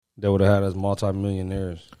that would have had us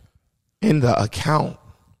multimillionaires in the account.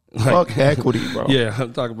 Fuck equity, bro. Yeah,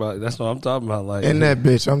 I'm talking about. That's what I'm talking about. Like in that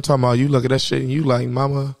bitch, I'm talking about. You look at that shit and you like,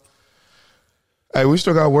 mama. Hey, we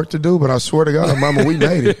still got work to do, but I swear to God, mama, we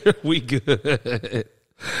made it. We good.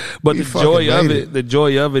 But the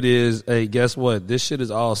joy of it is, hey, guess what? This shit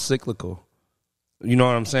is all cyclical. You know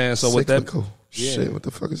what I'm saying? So cyclical. With that, shit, what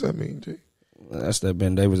the fuck does that mean, G? That's that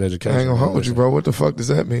Ben Davis education. I ain't gonna hold you, bro. What the fuck does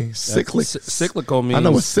that mean? Cyclical means. I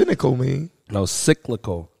know what cynical mean. No,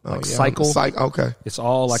 cyclical. Like cycle. Okay. It's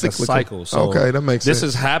all like cyclical. A cycle. So okay, that makes sense.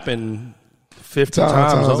 This has happened 50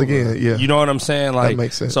 times over. Again. Yeah. You know what I'm saying? Like, that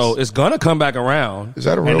makes sense. So it's gonna come back around. Is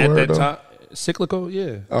that a real word, though? Cyclical,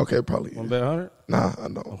 yeah. Okay, probably. Want to bet 100? Nah, I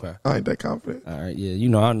know. Okay. I ain't that confident. All right, yeah. You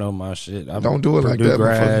know I know my shit. Don't do it like that.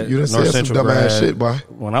 Grad, you done said some dumbass shit, boy.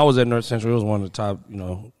 When I was at North Central, it was one of the top,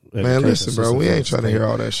 man, listen, bro. We ain't trying to hear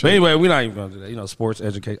all that shit. But anyway, we're not even going to do that. Sports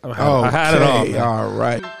education. I had it all. Man. All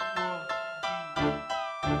right.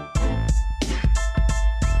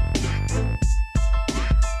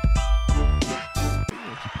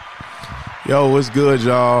 Yo, what's good,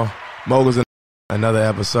 y'all? Moguls in another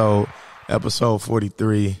episode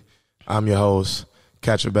 43. I'm your host,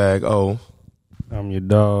 Catch a Bag O. I'm your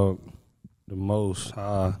dog, the most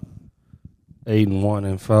high, 8-1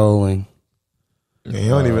 in fouling. Yeah, he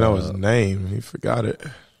don't even know his name. He forgot it.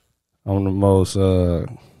 I'm the most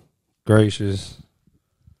gracious,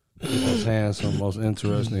 most handsome, most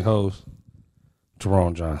interesting host.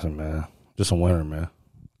 Jerome Johnson, man. Just a winner, man.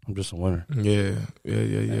 I'm just a winner. Yeah.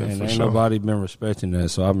 And ain't sure. nobody been respecting that,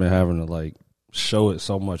 so I've been having to, like, show it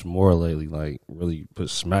so much more lately, like, really put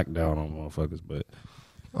smack down on motherfuckers, but...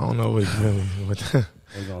 I don't know what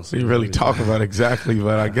we really talk about exactly,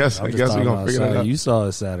 but I guess we're going to figure it out. You saw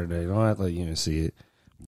it Saturday. Don't act like you didn't see it.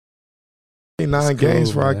 9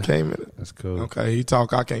 games before I came in. That's cool. Okay, he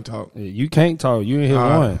talk. I can't talk. Yeah, you can't talk. You didn't hit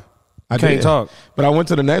one. I can't talk. But I went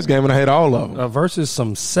to the next game and I hit all of them. Versus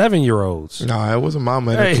some 7-year-olds. No, it was a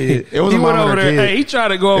mama and a kid. It was a mama and a kid. Hey, he tried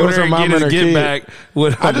to go over there and get his get back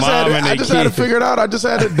with a mom and a kid. I just had to figure it out. I just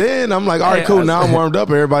had it then. I'm like, all right, cool. Now I'm warmed up.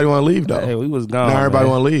 Everybody want to leave, though. Hey, we was gone. Now everybody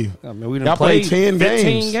want to leave. I mean, we y'all played 10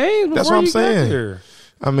 games. That's what I'm saying.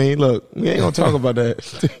 I mean, look, we ain't going to talk about that.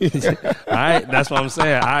 All right, that's what I'm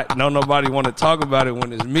saying. Nobody want to talk about it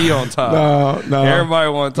when it's me on top. No.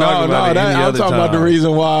 Everybody want to talk about it any I'm other talking time. about the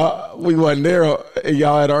reason why we wasn't there and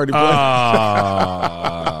y'all had already played.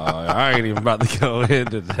 I ain't even about to go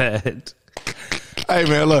into that. Hey,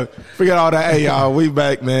 man, look, forget all that. Hey, y'all, we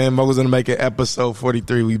back, man. Moguls gonna make it episode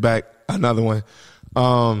 43. We back, another one.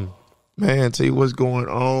 Man, tell you what's going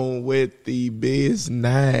on with the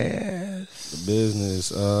business. The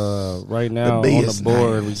business. Right now on the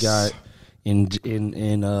board, we got in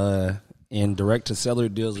direct to seller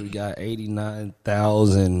deals, we got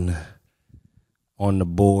 89,000 on the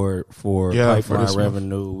board for pipeline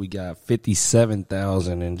revenue. We got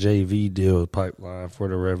 57,000 in JV deal pipeline for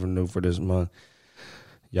the revenue for this month.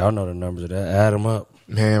 Y'all know the numbers of that. Add them up,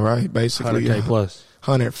 man. Right, basically 100K plus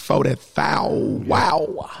 140,000.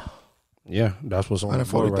 Wow. Yeah, that's what's on the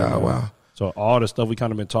board right now. Wow. So all the stuff we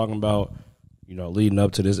kind of been talking about, leading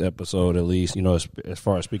up to this episode, at least, as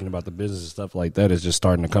far as speaking about the business and stuff like that, is just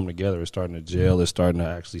starting to come together. It's starting to gel. It's starting to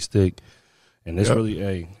actually stick. And it's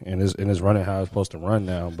really, and it's running how it's supposed to run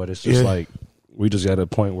now. But it's just like, we just got to a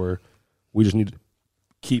point where we just need to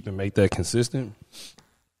keep and make that consistent.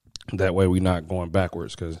 That way we're not going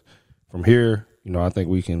backwards. Because from here, I think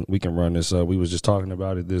we can run this up. We was just talking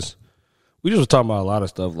about it we just was talking about a lot of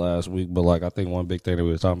stuff last week, but like I think one big thing that we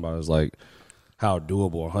were talking about is like how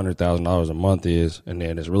doable $100,000 a month is, and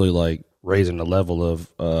then it's really like raising the level of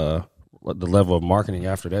marketing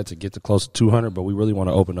after that to get to close to 200. But we really want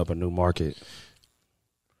to open up a new market.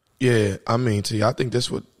 Yeah, I mean, I think this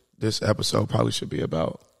what this episode probably should be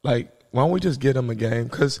about. Like, why don't we just get them a game?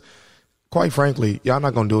 Because quite frankly, y'all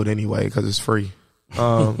not gonna do it anyway because it's free.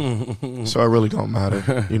 So it really don't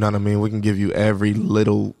matter. You know what I mean? We can give you every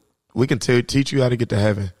little. We can teach you how to get to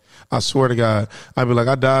heaven. I swear to God. I'd be like,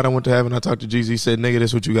 I died, I went to heaven, I talked to Jesus, he said, nigga,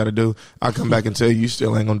 this is what you got to do. I come back and tell you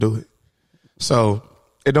still ain't going to do it. So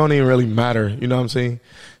it don't even really matter. You know what I'm saying?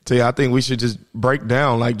 So yeah, I think we should just break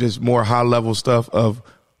down like just more high-level stuff of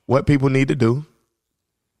what people need to do,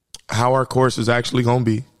 how our course is actually going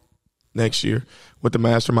to be next year, what the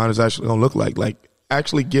mastermind is actually going to look like. Like,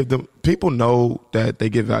 actually give them – people know that they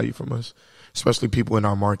get value from us. Especially people in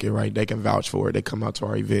our market, right? They can vouch for it. They come out to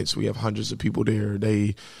our events. We have hundreds of people there.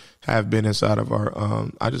 They have been inside of our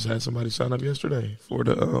I just had somebody sign up yesterday for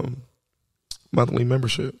the monthly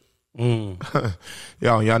membership.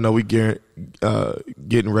 Y'all know we getting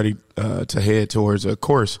ready to head towards a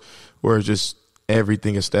course where it's just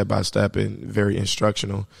everything is step by step and very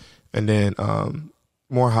instructional. And then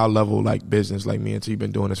more high level like business, like me and T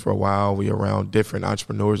been doing this for a while. We around different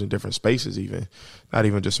entrepreneurs in different spaces, even not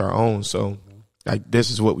even just our own. So like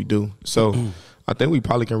this is what we do. So I think we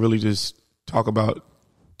probably can really just talk about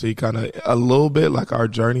T kind of a little bit like our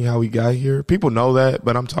journey, how we got here. People know that,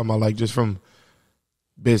 but I'm talking about like just from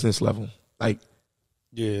business level. Like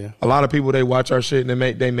yeah, a lot of people, they watch our shit and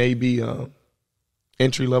they may be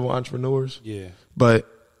entry level entrepreneurs. Yeah. But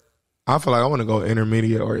I feel like I want to go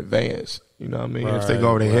intermediate or advanced. You know what I mean? Right, if they go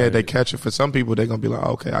over their head, they catch it. For some people, they're going to be like,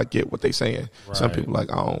 okay, I get what they're saying. Right. Some people like,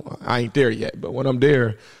 I ain't there yet. But when I'm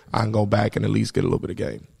there, I can go back and at least get a little bit of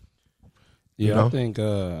game. Yeah, you know? I think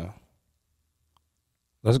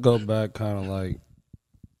let's go back kind of like,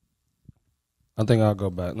 I think I'll go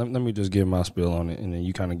back. Let me just give my spiel on it, and then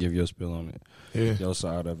you kind of give your spiel on it, your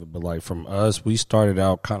side of it. But like from us, we started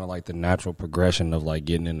out kind of like the natural progression of like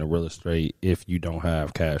getting into real estate if you don't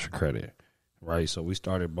have cash or credit, right? So we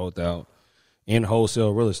started both out in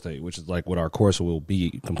wholesale real estate, which is like what our course will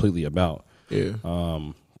be completely about. Yeah.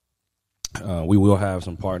 We will have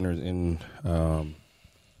some partners in the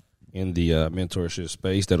mentorship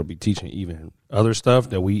space that'll be teaching even other stuff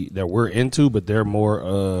that we're into, but they're more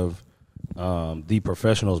of the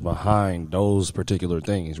professionals behind those particular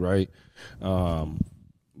things, right?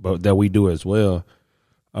 But that we do as well.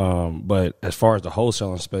 But as far as the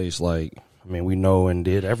wholesaling space, like, I mean, we know and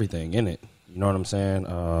did everything in it. You know what I'm saying?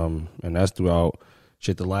 And that's throughout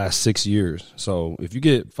the last 6 years. So if you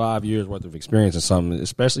get 5 years worth of experience in something,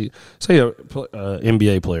 especially say a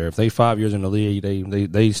NBA player, if they 5 years in the league,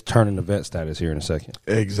 they turn into vet status here in a second.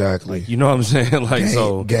 Exactly. Like, you know what I'm saying?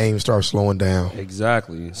 Like, game starts slowing down.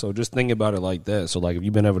 Exactly. So just think about it like that. So like, if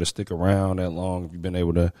you've been able to stick around that long, if you've been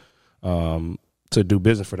able to do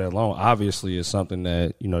business for that long, obviously it's something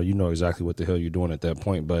that you know exactly what the hell you're doing at that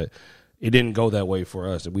point. But it didn't go that way for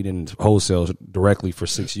us. We didn't wholesale directly for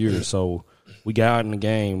 6 years. So we got out in the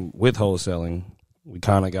game with wholesaling. We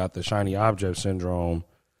kind of got the shiny object syndrome,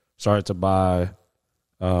 started to buy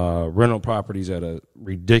rental properties at a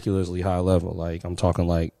ridiculously high level. Like I'm talking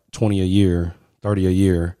like 20 a year, 30 a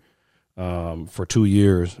year for 2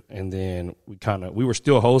 years. And then we were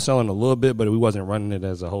still wholesaling a little bit, but we wasn't running it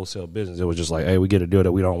as a wholesale business. It was just like, hey, we get a deal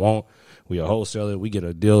that we don't want. We a wholesaler. We get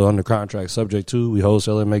a deal under contract subject to. We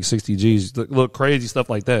wholesale it, make 60 G's. Look crazy stuff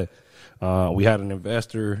like that. We had an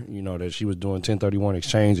investor, that she was doing 1031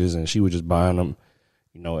 exchanges, and she was just buying them,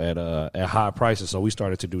 at high prices. So we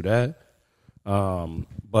started to do that.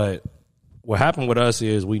 But what happened with us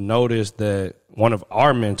is we noticed that one of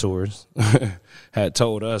our mentors had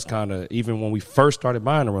told us kind of, even when we first started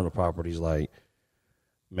buying the rental properties, like,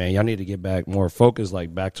 man, y'all need to get back more focused,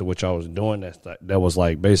 like back to what y'all was doing. That was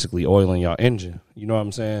like basically oiling y'all engine. You know what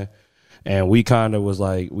I'm saying? And we kind of was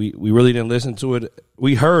like, we really didn't listen to it.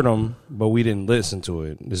 We heard them, but we didn't listen to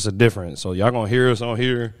it. It's a difference. So y'all gonna hear us on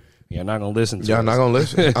here. You're not gonna listen to us. Y'all not gonna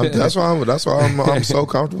listen. That's why I'm so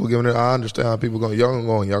comfortable giving it. I understand how people go. Y'all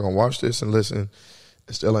gonna watch this and listen.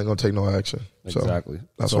 It still ain't gonna take no action. Exactly. So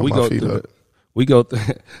that's so why we my go feet through up.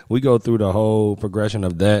 We go through the whole progression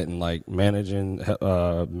of that, and like managing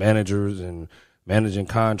managers and managing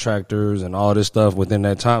contractors and all this stuff within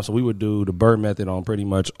that time. So we would do the Bird method on pretty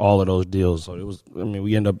much all of those deals. So it was,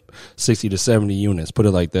 we end up 60 to 70 units, put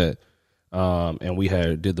it like that. And we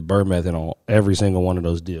did the Bird method on every single one of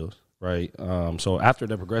those deals, right? So after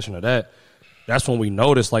the progression of that, that's when we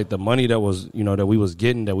noticed like the money that was, that we was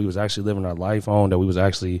getting, that we was actually living our life on, that we was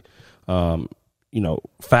actually,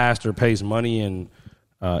 faster paced money and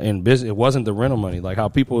in business. It wasn't the rental money, like how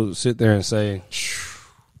people sit there and say,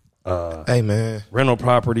 hey man, rental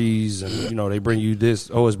properties, and they bring you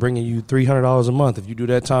this. Oh, it's bringing you $300 a month. If you do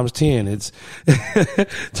that times 10, it's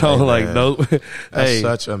totally like no. That's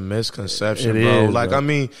such a misconception, it bro. is, like bro. I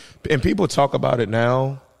mean, and people talk about it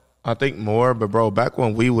now. I think more, but bro, back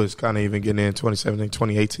when we was kind of even getting in 2017,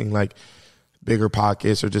 2018, like bigger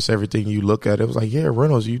pockets or just everything you look at, it was like, yeah,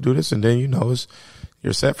 rentals. You do this, and then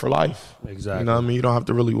you're set for life. Exactly. You know what I mean? You don't have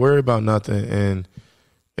to really worry about nothing, and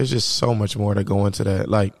it's just so much more to go into that.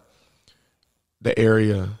 Like the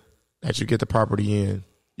area that you get the property in,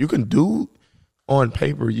 you can do on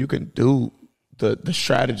paper. You can do the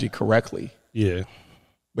strategy correctly. Yeah,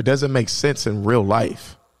 but does it make sense in real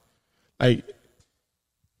life? Like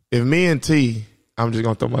if me and T, I'm just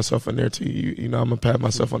gonna throw myself in there. T, I'm gonna pat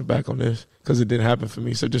myself on the back on this because it didn't happen for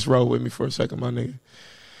me. So just roll with me for a second, my nigga.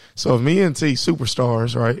 So if me and T,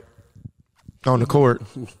 superstars, right, on the court,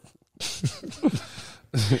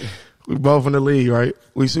 we both in the league, right?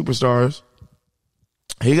 We superstars.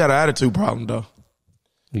 He got an attitude problem, though.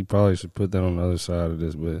 he probably should put that on the other side of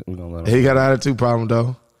this, but we're gonna let him. He got an attitude problem,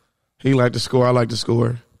 though. He liked to score. I like to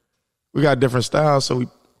score. We got different styles, so we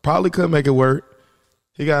probably could make it work.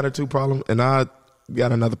 He got a 2 problem, and I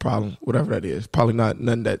got another problem, whatever that is. Probably not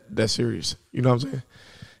nothing that serious. You know what I'm saying?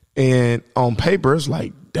 And on paper, it's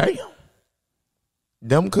like, damn.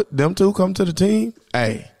 Them two come to the team,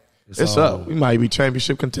 hey, it's up. We might be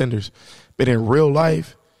championship contenders. But in real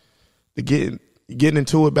life, getting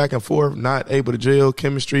into it back and forth, not able to gel,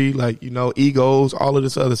 chemistry, like, egos, all of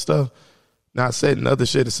this other stuff, not setting other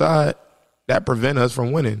shit aside, that prevent us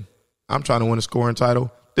from winning. I'm trying to win a scoring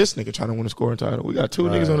title. This nigga trying to win a scoring title. We got 2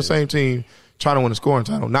 niggas on the same team trying to win a scoring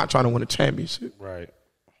title, not trying to win a championship. Right.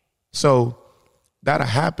 So that'll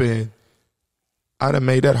happen. I'd have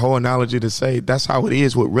made that whole analogy to say that's how it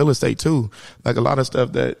is with real estate too. Like a lot of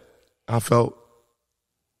stuff that I felt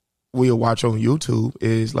we'll watch on YouTube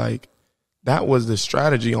is like, that was the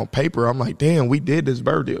strategy on paper. I'm like, damn, we did this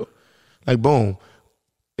bird deal. Like, boom,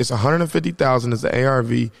 it's $150,000 as the ARV.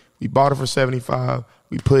 We bought it for 75.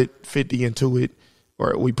 We put 50 into it,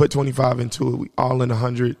 or we put 25 into it. We all in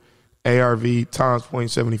 100 ARV times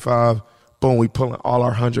 0.75. Boom, we pulling all our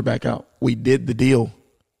 100 back out. We did the deal,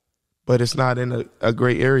 but it's not in a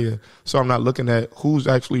great area. So I'm not looking at who's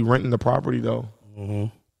actually renting the property though. Mm-hmm.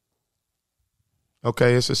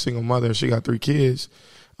 Okay, it's a single mother. She got 3 kids.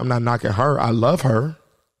 I'm not knocking her. I love her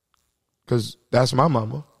because that's my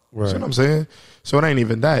mama. Right. See what I'm saying? So it ain't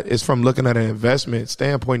even that. It's from looking at an investment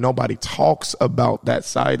standpoint. Nobody talks about that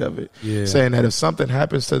side of it. Yeah. Saying that if something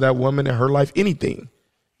happens to that woman in her life, anything,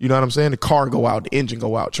 you know what I'm saying? The car go out, the engine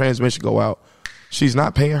go out, transmission go out. She's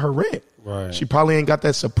not paying her rent. Right. She probably ain't got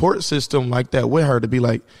that support system like that with her to be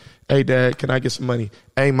like, hey, Dad, can I get some money?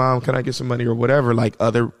 Hey, Mom, can I get some money or whatever, like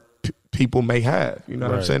other people may have. You know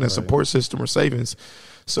what I'm saying? A support system or savings.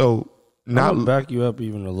 So I'll back you up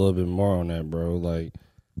even a little bit more on that, bro. Like,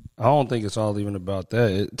 I don't think it's all even about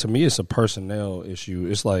that. To me, it's a personnel issue.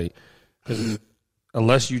 It's like, cause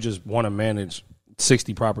unless you just want to manage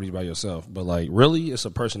 60 properties by yourself, but like really, it's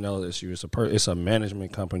a personnel issue. It's a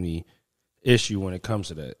management company issue when it comes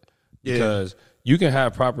to that. Yeah. Because you can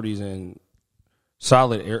have properties in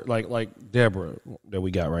solid air, like Deborah that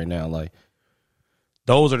we got right now. Like,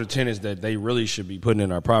 those are the tenants that they really should be putting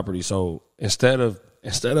in our property. So instead of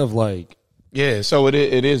like, yeah, so it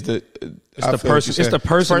is the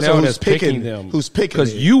personnel that's picking them. Who's picking?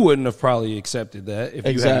 Because you wouldn't have probably accepted that if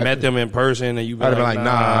you had met them in person and you would have been like,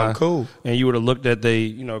 nah, I'm cool. And you would have looked at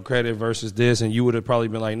credit versus this, and you would have probably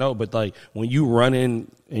been like, no. But like when you running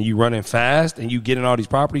fast and you getting all these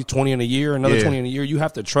properties, 20 in a year, another 20 in a year, you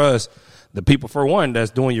have to trust the people, for one,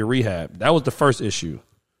 that's doing your rehab. That was the first issue,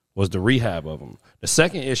 was the rehab of them. The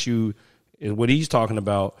second issue is what he's talking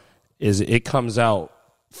about is it comes out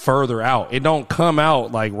further out. It don't come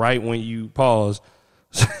out like right when you pause.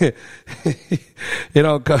 it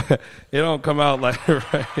don't come out like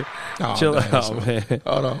right. Oh, chill out, man.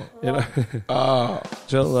 Hold on.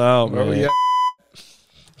 Chill out, man.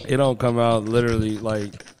 It don't come out literally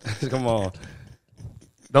like, come on.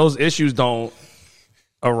 Those issues don't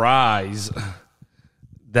arise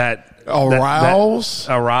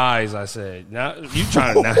arise, I said. Now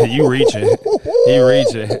you reaching.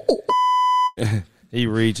 He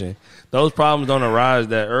reaching. Those problems don't arise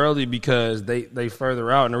that early because they further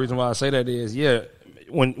out. And the reason why I say that is,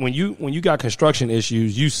 when you got construction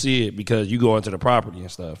issues, you see it because you go into the property and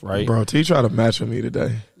stuff, right? Bro, T tried to match with me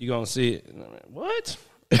today. You gonna see it. What?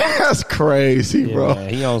 That's crazy, bro. Man,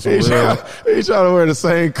 he on some he trying to wear the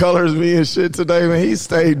same colors as me and shit today, man. He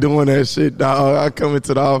stayed doing that shit, dog. I come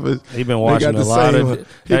into the office. He been watching a lot of.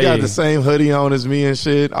 He got the same hoodie on as me and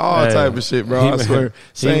shit. All type of shit, bro. I swear.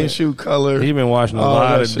 Same shoe color. He been watching a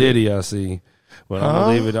lot of shit. Diddy, I see. But I'm gonna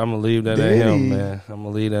leave it. I'm gonna leave that at him, man. I'm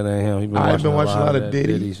gonna leave that at him. He been watching a lot of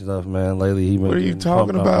Diddy stuff, man. Lately, he been. What are you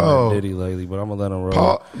talking about? Diddy lately, but I'm gonna let him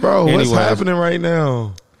roll. Bro, what's happening right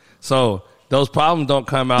now? So those problems don't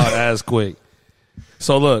come out as quick.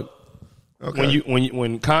 So look,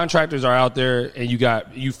 when contractors are out there and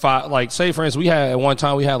you fight, like say for instance, at one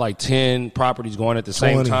time we had like 10 properties going at the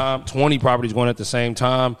same time, 20 properties going at the same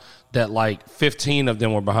time. That like 15 of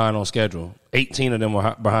them were behind on schedule, 18 of them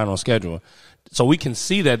were behind on schedule. So we can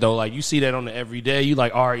see that though, like you see that on the everyday. You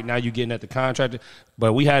like, all right, now you're getting at the contractor,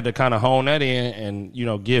 but we had to kind of hone that in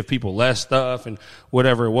and give people less stuff and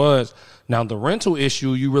whatever it was. Now the rental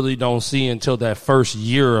issue you really don't see until that first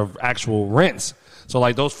year of actual rents. So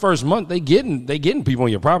like those first month they getting people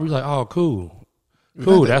on your property. Like, oh, cool,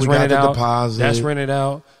 that's rented out. That's rented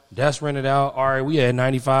out. That's rented out. All right, we had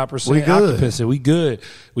 95% occupancy. We good.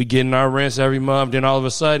 We getting our rents every month. Then all of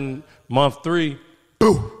a sudden, month 3,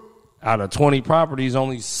 boom. Out of 20 properties,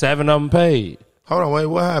 only 7 of them paid. Hold on, wait,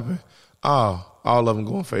 what happened? Oh, all of them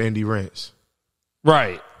going for indie rents.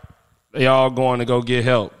 Right. they all going to go get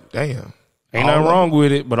help. Damn. Ain't nothing wrong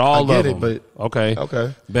with it, but all I of get them. it, but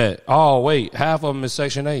okay. Bet. Oh, wait. Half of them is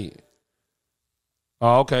Section 8.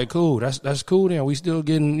 Oh, okay, cool. That's cool then. We still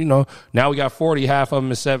getting, now we got 40. Half of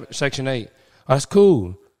them is Section 8. That's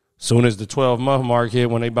cool. Soon as the 12-month mark hit,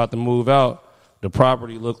 when they about to move out, the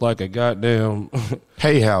property looked like a goddamn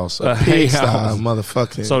hay house, a hay pigsty, house,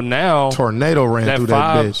 motherfucking. So now tornado ran through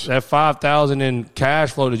that bitch. That $5,000 in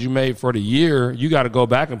cash flow that you made for the year, you got to go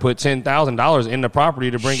back and put $10,000 in the property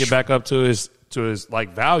to bring it back up to its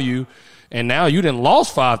like value, and now you done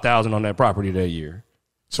lost $5,000 on that property that year.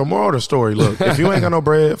 So moral of the story, look, if you ain't got no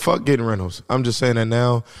bread, fuck getting rentals. I'm just saying that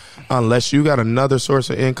now, unless you got another source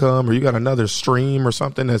of income or you got another stream or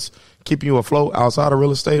something that's keeping you afloat outside of real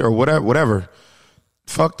estate or whatever.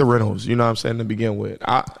 Fuck the rentals, you know what I'm saying, to begin with.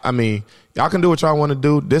 I mean, y'all can do what y'all want to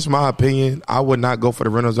do. This is my opinion. I would not go for the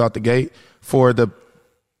rentals out the gate for the,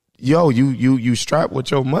 you strap with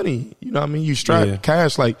your money. You know what I mean? You strap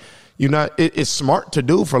cash. Like, it's smart to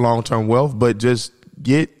do for long-term wealth, but just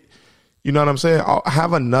get, you know what I'm saying? I'll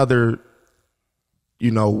have another,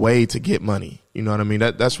 way to get money. You know what I mean?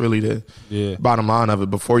 That's really the bottom line of it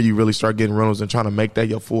before you really start getting rentals and trying to make that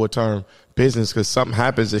your full-term business, because something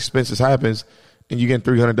happens, expenses happens, and you get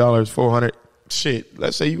 $300, $400. Shit,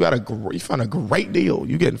 let's say you found a great deal.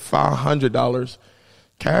 You getting $500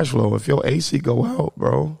 cash flow. If your AC go out,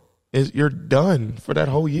 bro, you're done for that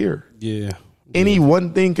whole year. Yeah. Any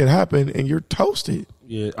one thing can happen, and you're toasted.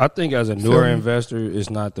 Yeah, I think as a newer investor, it's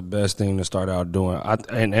not the best thing to start out doing.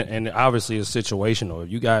 And obviously it's situational. If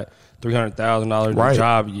you got $300,000 in a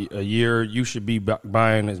job a year, you should be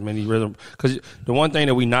buying as many rhythm. Because the one thing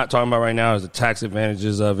that we're not talking about right now is the tax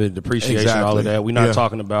advantages of it, depreciation, all of that. We're not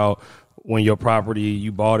talking about when your property,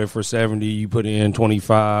 you bought it for 70, you put in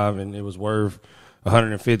 25, and it was worth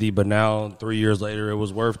 150, but now 3 years later it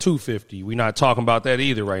was worth 250. We're not talking about that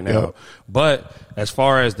either right now. Yep. But as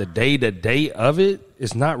far as the day-to-day of it,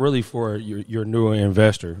 it's not really for your newer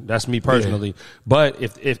investor. That's me personally. Yeah. But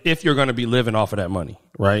if you're going to be living off of that money,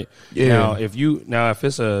 right? Yeah. Now if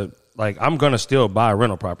it's I'm going to still buy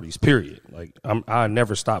rental properties, period. Like I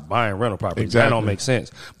never stop buying rental properties. Exactly. That don't make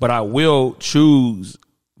sense. But I will choose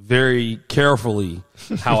very carefully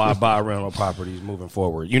how I buy rental properties moving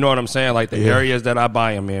forward. You know what I'm saying? Like the areas that I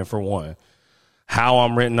buy them in, for one. How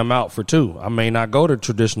I'm renting them out, for two. I may not go the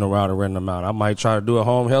traditional route of renting them out. I might try to do a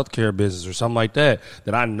home health care business or something like that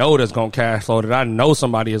I know that's going to cash flow, that I know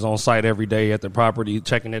somebody is on site every day at the property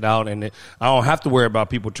checking it out, and I don't have to worry about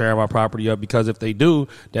people tearing my property up, because if they do,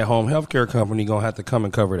 that home health care company going to have to come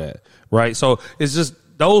and cover that, right? So it's just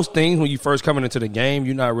those things when you first coming into the game,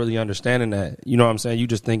 you're not really understanding that. You know what I'm saying? You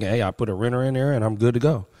just thinking, hey, I put a renter in there and I'm good to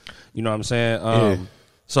go. You know what I'm saying?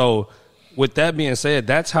 So with that being said,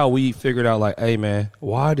 that's how we figured out, like, hey, man,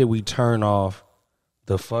 why did we turn off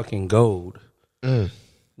the fucking gold?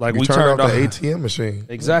 Like we turned off the ATM machine.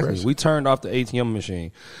 Exactly. We turned off the ATM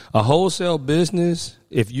machine. A wholesale business,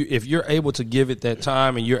 if you're able to give it that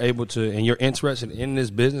time and you're able to, and you're interested in this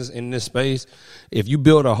business, in this space, if you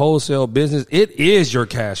build a wholesale business, it is your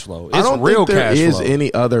cash flow. It's real cash flow. There is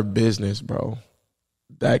any other business, bro,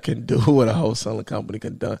 that can do what a wholesaling company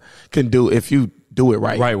can do if you do it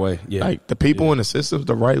right. Right way. Yeah. Like the people in the systems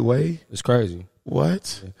the right way. It's crazy.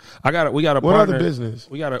 What? Yeah. We got a what partner. Other business?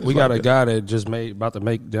 We got a guy that just about to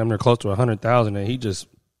make damn near close to 100,000, and he just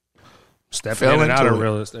stepped in and out of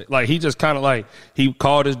real estate. Like he just kind of like, he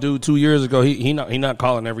called this dude 2 years ago. He not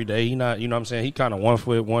calling every day. He not, you know what I'm saying? He kind of one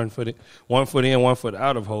foot in, 1 foot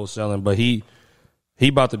out of wholesaling, but he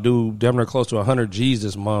about to do damn near close to 100 G's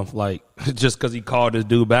this month, like just because he called this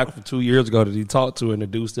dude back from 2 years ago that he talked to, and the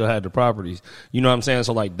dude still had the properties. You know what I'm saying?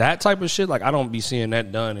 So like that type of shit, like I don't be seeing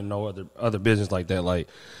that done in no other business like that. Like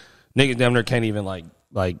niggas damn near can't even like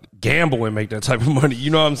gamble and make that type of money. You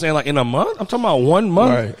know what I'm saying? Like in a month, I'm talking about 1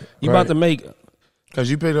 month. Right, you about to make, because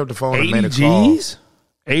you picked up the phone and made a call.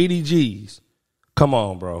 80 G's. Come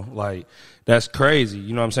on, bro. Like that's crazy.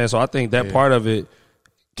 You know what I'm saying? So I think that part of it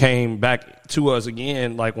came back to us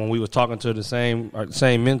again, like when we was talking to the same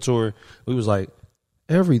mentor. We was like,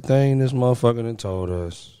 everything this motherfucker done told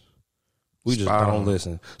us, we just don't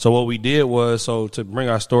listen. So what we did was, to bring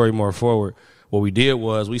our story more forward, what we did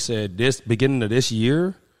was we said this beginning of this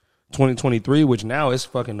year, 2023, which now is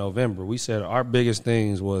fucking November, we said our biggest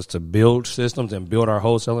things was to build systems and build our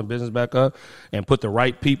wholesaling business back up and put the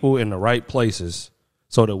right people in the right places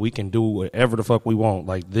so that we can do whatever the fuck we want,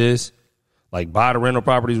 like this. Like buy the rental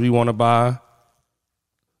properties we want to buy,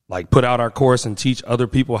 like put out our course and teach other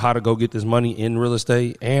people how to go get this money in real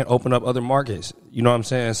estate and open up other markets. You know what I'm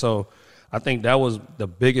saying? So I think that was the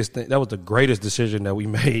biggest thing. That was the greatest decision that we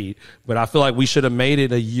made. But I feel like we should have made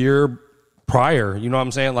it a year prior. You know what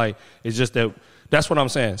I'm saying? Like, it's just that's what I'm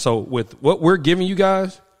saying. So with what we're giving you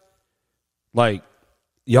guys, like,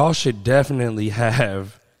 y'all should definitely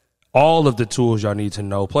have all of the tools y'all need to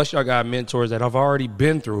know. Plus, y'all got mentors that have already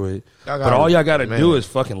been through it. But all y'all got to do is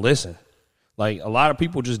fucking listen. Like, a lot of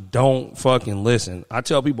people just don't fucking listen. I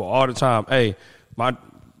tell people all the time, hey, my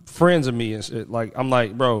friends of me, and shit, like, I'm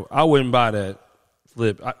like, bro, I wouldn't buy that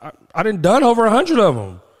flip. I done done over 100 of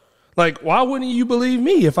them. Like, why wouldn't you believe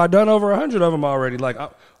me if I done over 100 of them already? Like,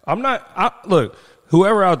 look,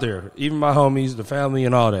 whoever out there, even my homies, the family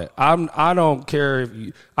and all that, I don't care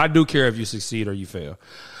I do care if you succeed or you fail.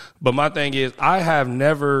 But my thing is, I have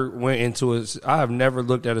never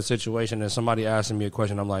looked at a situation that somebody asking me a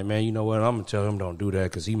question. I'm like, man, you know what? I'm gonna tell him don't do that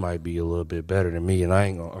because he might be a little bit better than me, and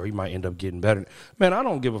or he might end up getting better. Man, I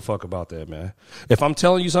don't give a fuck about that, man. If I'm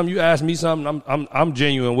telling you something, you ask me something, I'm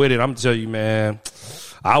genuine with it. I'm telling you, man,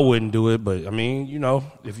 I wouldn't do it, but I mean, you know,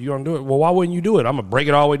 if you don't do it, well, why wouldn't you do it? I'm gonna break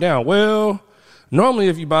it all the way down. Well, normally,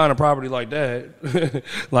 if you're buying a property like that,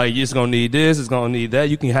 like, it's going to need this, it's going to need that.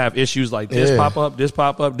 You can have issues like this pop up, this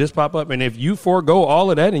pop up, this pop up. And if you forego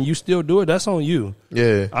all of that and you still do it, that's on you.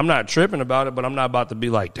 Yeah. I'm not tripping about it, but I'm not about to be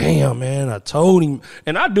like, damn, man, I told him.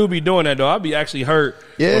 And I do be doing that, though. I be actually hurt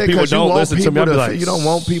when people don't listen to me. I be like, you don't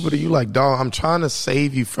want people to, you like, dog, I'm trying to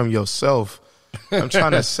save you from yourself. I'm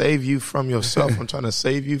trying to save you from yourself. I'm trying to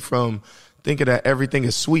save you from thinking that everything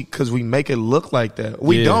is sweet because we make it look like that.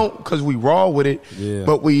 We don't because we raw with it,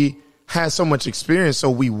 but we had so much experience, so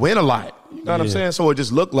we win a lot. You know what I'm saying? So it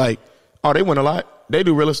just looked like, oh, they win a lot. They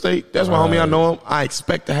do real estate. That's my homie. I know him. I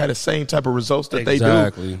expect to have the same type of results that they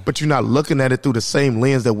do. But you're not looking at it through the same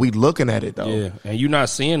lens that we looking at it, though. Yeah, and you're not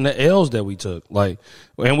seeing the L's that we took. Like,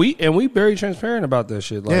 and we very transparent about that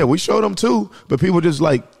shit. Like, yeah, we showed them too, but people just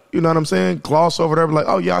like, you know what I'm saying? Gloss over there, like,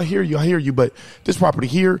 oh, yeah, I hear you. But this property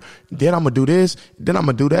here, then I'm going to do this, then I'm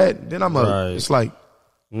going to do that, then I'm going to, it's like,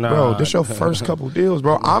 bro, this your first couple deals,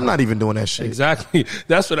 bro. I'm not even doing that shit. Exactly.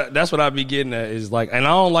 That's what I be getting at is like, and I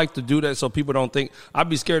don't like to do that so people don't think, I'd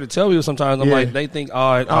be scared to tell people sometimes. I'm like, they think, he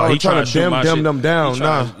trying to dim them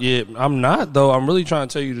down. Yeah, I'm not, though. I'm really trying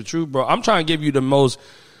to tell you the truth, bro. I'm trying to give you the most,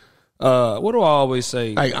 what do I always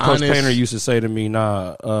say? Like, Coach Painter used to say to me,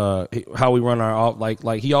 how we run our,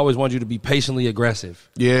 like he always wants you to be patiently aggressive.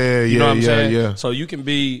 Yeah, you know what I'm saying? Yeah. So you can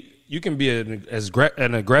be as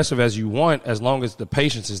aggressive as you want as long as the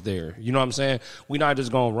patience is there. You know what I'm saying? We're not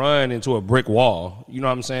just going to run into a brick wall, you know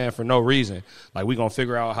what I'm saying, for no reason. Like, we're going to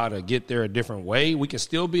figure out how to get there a different way. We can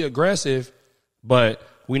still be aggressive, but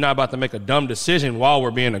we're not about to make a dumb decision while we're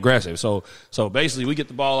being aggressive. So basically, we get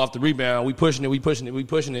the ball off the rebound. We pushing it. We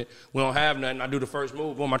don't have nothing. I do the first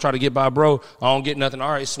move. Boom, I try to get by bro. I don't get nothing. All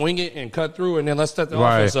right, swing it and cut through, and then let's set the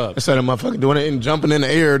offense up. Instead of motherfucker doing it and jumping in the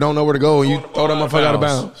air, don't know where to go, and you throw that motherfucker out of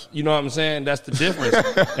bounds. You know what I'm saying? That's the difference.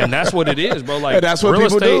 And that's what it is, bro. Like, that's what real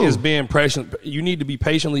people estate do. is being patient. You need to be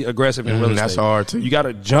patiently aggressive in real estate. That's hard, too. You got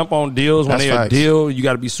to jump on deals when they're a deal. You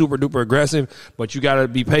got to be super duper aggressive, but you got to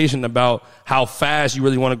be patient about how fast you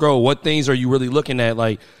really want to grow. What things are you really looking at?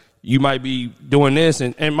 Like, you might be doing this,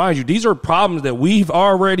 and mind you, these are problems that we've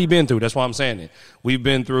already been through. That's why I'm saying it. We've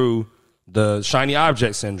been through the shiny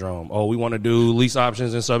object syndrome. Oh, we want to do lease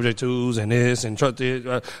options and subject tos and this and trust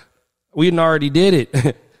it. We already did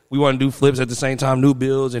it. We want to do flips at the same time, new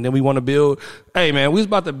builds, and then we want to build. Hey, man, we was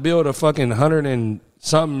about to build a fucking 100 and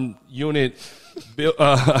something unit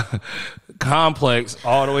complex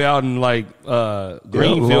all the way out in like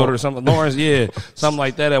Greenfield or something, Lawrence, something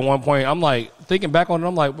like that. At one point, I'm like thinking back on it,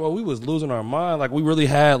 I'm like, bro, we was losing our mind. Like, we really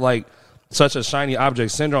had like such a shiny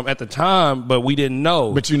object syndrome at the time, but we didn't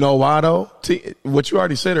know. But you know why though? What you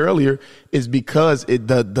already said earlier is because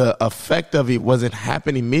the effect of it wasn't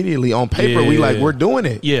happening immediately on paper. We're doing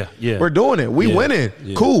it. Yeah. We're doing it. We winning.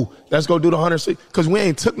 Yeah. Cool. Let's go do the 100 because we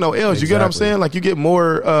ain't took no L's. You get what I'm saying? Like, you get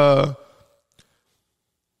more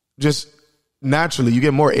just naturally, you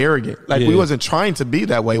get more arrogant. Like, we wasn't trying to be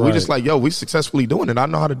that way. We just like, yo, we successfully doing it. I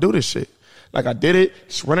know how to do this shit. Like, I did it,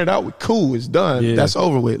 just run it out. Cool, it's done. Yeah. That's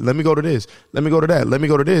over with. Let me go to this. Let me go to that. Let me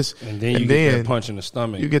go to this. And then you get that punch in the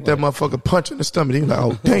stomach. You get that motherfucker punch in the stomach. You're like,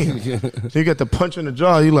 oh, damn. Then you get the punch in the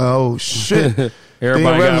jaw. You're like, oh, shit.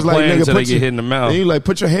 Everybody got plans until they get hit in the mouth. Then you like,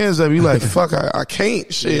 put your hands up. You like, fuck, I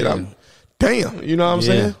can't. Shit, I'm damn. You know what I'm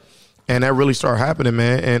saying? And that really started happening,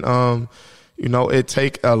 man. And, you know, it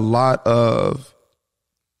take a lot of,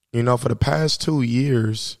 you know, for the past 2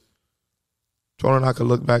 years, Jordan and I could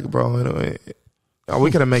look back, bro, and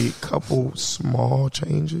we could have made a couple small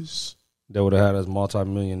changes that would have had us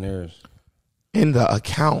multimillionaires in the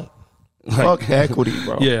account. Fuck equity,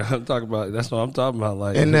 bro. Yeah, I'm talking about. That's what I'm talking about.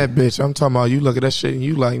 Like, in that bitch, I'm talking about. You look at that shit and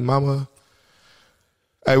you like, mama,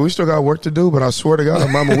 Hey, we still got work to do, but I swear to God,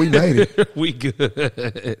 mama, we made it. We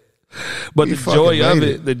good. But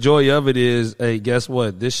the joy of it is, hey, guess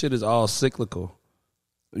what? This shit is all cyclical.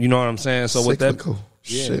 You know what I'm saying? So cyclical. With that,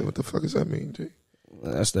 shit, what the fuck does that mean, G?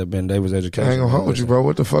 That's that Ben Davis education. I ain't gonna hold you, bro.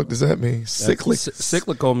 What the fuck does that mean?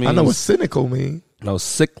 Cyclical means. I know what cynical mean. No,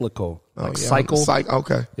 cyclical. Like cycle.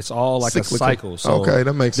 Okay. It's all like cyclical. A cycle. So okay,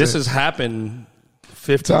 that makes sense. This has happened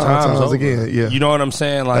 50 times over. Again. Yeah. You know what I'm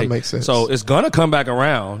saying? Like, that makes sense. So it's gonna come back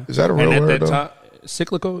around. Is that a real word, though? Time,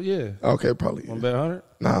 cyclical, yeah. Okay, probably. Want to bet 100?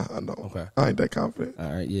 Nah, I know. Okay. I ain't that confident.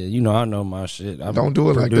 All right, yeah. You know I know my shit. Don't do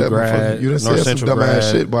it like that. Grad, you done said some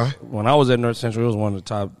dumbass shit, boy. When I was at North Central, it was one of the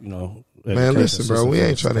top, man, listen, bro, we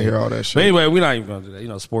ain't trying to hear all that shit. But anyway, we're not even going to do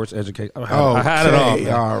that. Sports education. I had it all.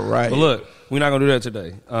 Man. All right. But look, we're not going to do that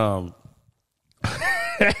today.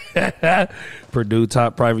 Purdue,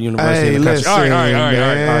 top private university in the country. All right.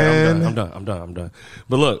 I'm done.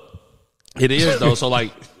 But look, it is, though. So,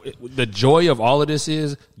 like, the joy of all of this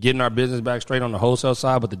is getting our business back straight on the wholesale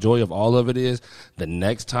side, but the joy of all of it is the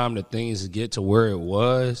next time that things get to where it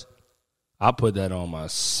was, I put that on my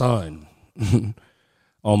son.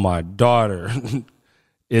 On my daughter,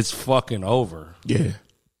 it's fucking over. Yeah.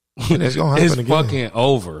 And it's going to happen again. It's fucking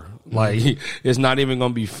over. Like, it's not even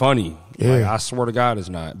going to be funny. Yeah. Like, I swear to God it's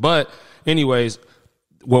not. But anyways,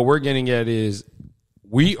 what we're getting at is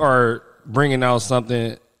we are bringing out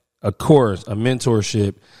something, a course, a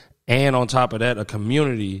mentorship, and on top of that, a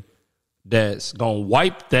community that's going to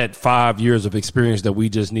wipe that 5 years of experience that we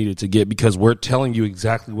just needed to get because we're telling you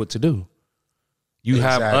exactly what to do. You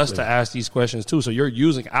have us to ask these questions too. So you're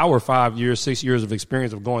using our 5 years, 6 years of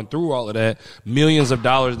experience of going through all of that, millions of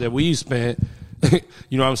dollars that we spent,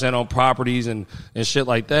 you know what I'm saying, on properties and shit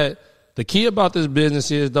like that. The key about this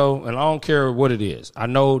business is, though, and I don't care what it is. I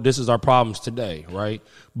know this is our problems today, right?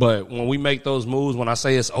 But when we make those moves, when I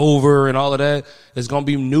say it's over and all of that, it's going to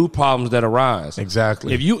be new problems that arise.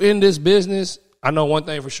 Exactly. If you in this business, I know one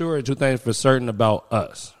thing for sure and two things for certain about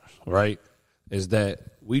us, right, is that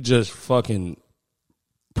we just fucking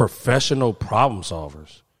professional problem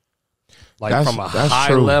solvers. Like from a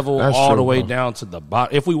high level all the way down to the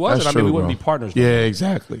bottom. If we wasn't, we wouldn't be partners. Yeah,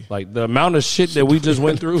 exactly. Like the amount of shit that we just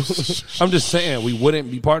went through, I'm just saying we wouldn't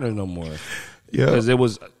be partners no more. Yeah, because it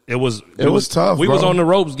was tough. We was on the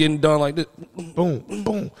ropes getting done like this. Boom,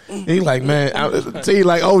 boom. And he like, man, T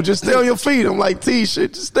like, oh, just stay on your feet. I'm like, T,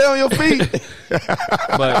 shit, just stay on your feet.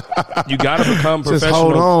 But you got to become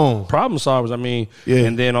professional problem solvers. I mean,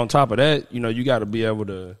 and then on top of that, you got to be able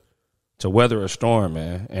to weather a storm,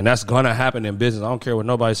 man. And that's going to happen in business. I don't care what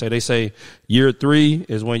nobody say. They say year 3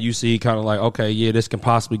 is when you see kind of like, okay, yeah, this can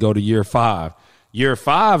possibly go to year 5. Year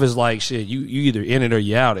 5 is like, shit, you either in it or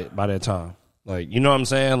you out it by that time. Like, you know what I'm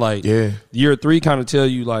saying? Like, year 3 kind of tell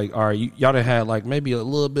you, like, all right, y'all done had, like, maybe a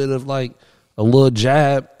little bit of, like, a little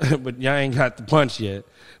jab, but y'all ain't got the punch yet.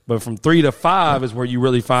 But from 3 to 5 is where you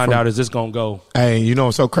really find out, is this going to go? Hey,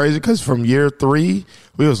 it's so crazy because from year 3,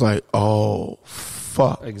 we was like, oh,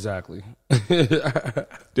 fuck. Exactly.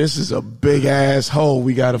 This is a big-ass hole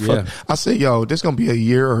we got to fuck. I said, yo, this going to be a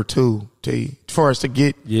year or two, T, for us to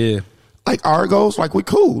get like our goals, like we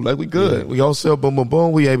cool, like we good. We all sell, boom, boom,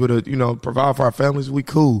 boom. We able to, provide for our families. We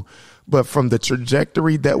cool. But from the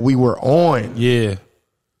trajectory that we were on,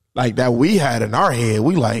 like that we had in our head,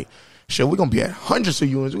 we like, shit, we're going to be at hundreds of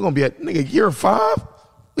units. We're going to be at, nigga, year 5.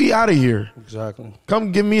 We out of here. Exactly.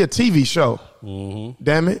 Come give me a TV show. Mm-hmm.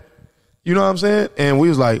 Damn it. You know what I'm saying? And we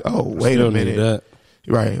was like, oh, wait a minute.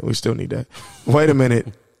 Right. We still need that. Wait a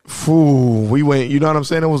minute. Fool. We went, you know what I'm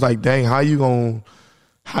saying? It was like, dang, how you gonna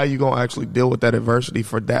actually deal with that adversity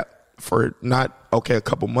for not, a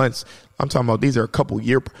couple months. I'm talking about these are a couple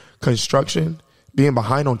year construction, being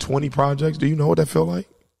behind on 20 projects. Do you know what that felt like?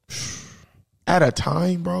 At a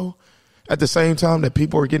time, bro. At the same time that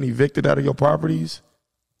people are getting evicted out of your properties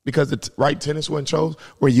because the right tenants weren't chose,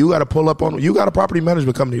 where you got to pull up on, you got a property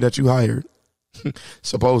management company that you hired,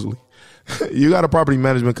 supposedly. You got a property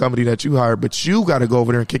management company that you hired, but you got to go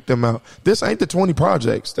over there and kick them out. This ain't the 20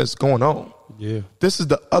 projects that's going on. Yeah. This is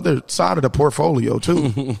the other side of the portfolio,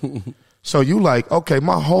 too. So you like, okay,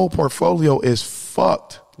 my whole portfolio is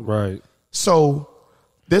fucked. Right. So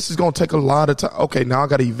this is going to take a lot of time. Okay, now I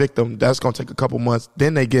got to evict them. That's going to take a couple months.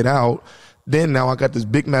 Then they get out. Then now I got this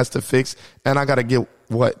big mess to fix, and I got to get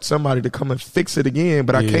somebody to come and fix it again,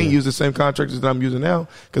 but I can't use the same contractors that I'm using now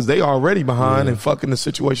because they already behind and fucking the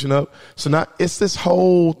situation up. So now it's this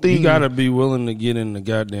whole thing. You gotta be willing to get in the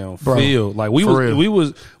goddamn field. Like we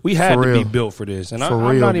had to be built for this. And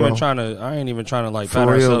I ain't even trying to like pat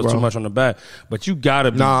ourselves too much on the back, but you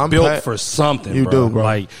gotta be built for something. You do, bro.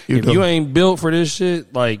 Like if you ain't built for this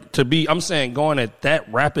shit, like I'm saying going at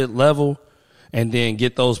that rapid level and then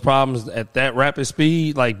get those problems at that rapid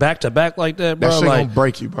speed, like back to back like that, bro. That shit like, gonna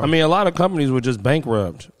break you, bro. I mean, a lot of companies were just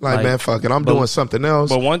bankrupt. Like man, fuck it, I'm doing something else.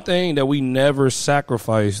 But one thing that we never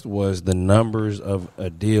sacrificed was the numbers of a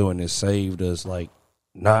deal, and it saved us like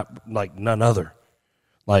none other.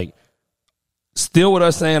 Like, still with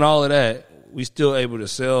us saying all of that, we still able to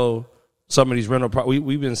sell some of these rental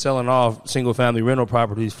we've been selling off single family rental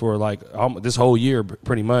properties for like this whole year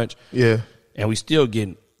pretty much. Yeah. And we still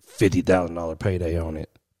getting $50,000 payday on it.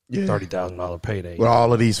 Yeah. $30,000 payday. With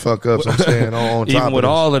all of these fuck ups, I'm saying on top even with of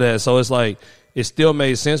all of that. So it's like it still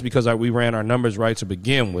made sense because we ran our numbers right to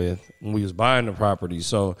begin with when we was buying the properties.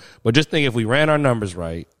 So, but just think if we ran our numbers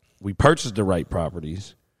right, we purchased the right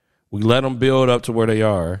properties, we let them build up to where they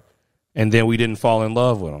are, and then we didn't fall in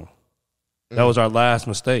love with them. That was our last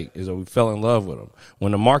mistake, is that we fell in love with them.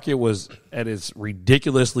 When the market was at its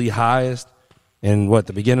ridiculously highest in,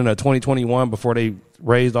 the beginning of 2021, before they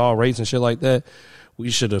raised all rates and shit like that, we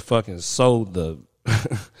should have fucking sold the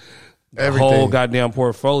whole goddamn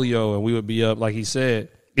portfolio, and we would be up, like he said,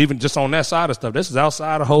 even just on that side of stuff. This is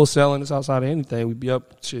outside of wholesaling. It's outside of anything. We'd be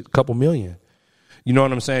up a couple million. You know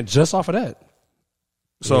what I'm saying? Just off of that.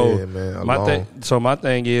 So yeah, man, my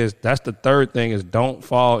thing is, that's the third thing, is don't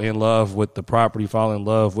fall in love with the property, fall in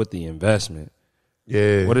love with the investment.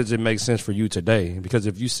 Yeah. What does it make sense for you today? Because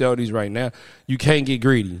if you sell these right now, you can't get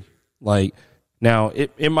greedy. Like, now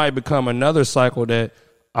it might become another cycle that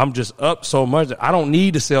I'm just up so much that I don't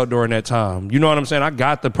need to sell during that time. You know what I'm saying? I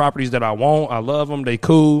got the properties that I want. I love them. They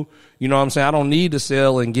cool. You know what I'm saying? I don't need to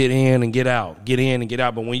sell and get in and get out, get in and get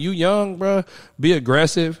out. But when you young, bro, be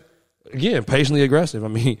aggressive. Again, patiently aggressive. I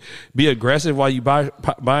mean, be aggressive while you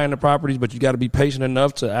buying the properties, but you got to be patient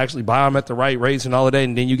enough to actually buy them at the right rates and all of that.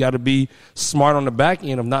 And then you got to be smart on the back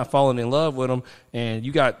end of not falling in love with them. And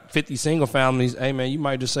you got 50 single families. Hey, man, you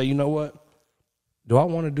might just say, you know what? Do I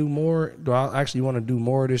want to do more? Do I actually want to do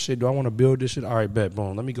more of this shit? Do I want to build this shit? All right, bet,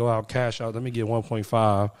 boom. Let me go out, cash out. Let me get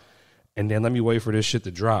 1.5. And then let me wait for this shit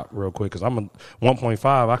to drop real quick. Because I'm a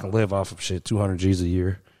 1.5, I can live off of shit 200 G's a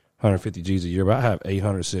year. 150 G's a year, but I have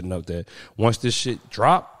 800 sitting up there. Once this shit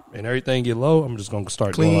drop and everything get low, I'm just going to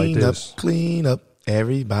start doing like this. Clean up.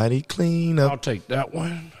 Everybody clean up. I'll take that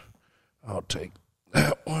one. I'll take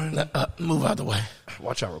that one. Move out the way.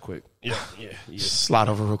 Watch out real quick. Yeah. Slide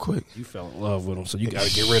over real quick. You fell in love with them, so you got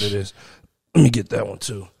to get rid of this. Let me get that one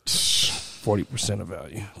too. 40% of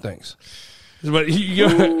value. Thanks. But you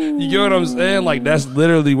get what I'm saying? Like, that's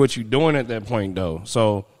literally what you're doing at that point, though.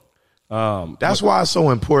 So, that's why it's so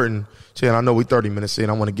important. And I know we 30 minutes in.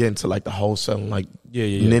 I want to get into like the wholesaling, like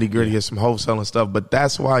nitty gritty of some wholesaling stuff. But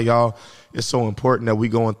that's why, y'all, it's so important that we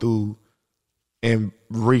going through and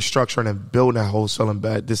restructuring and building that wholesaling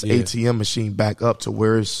back, this ATM machine back up to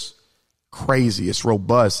where it's crazy. It's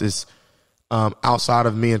robust. It's outside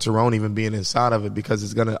of me and Tyrone even being inside of it, because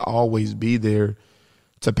it's gonna always be there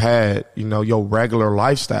to pad, your regular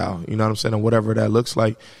lifestyle. You know what I'm saying, and whatever that looks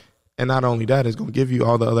like. And not only that, it's going to give you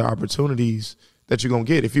all the other opportunities that you're going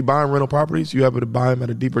to get. If you're buying rental properties, you're able to buy them at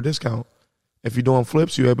a deeper discount. If you're doing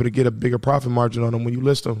flips, you're able to get a bigger profit margin on them when you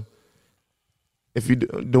list them. If you're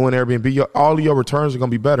doing Airbnb, all of your returns are going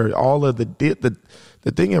to be better. All of the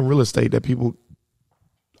thing in real estate that people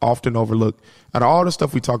often overlook, out of all the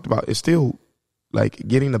stuff we talked about, is still like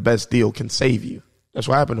getting the best deal can save you. That's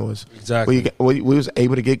what happened to us. Exactly. We was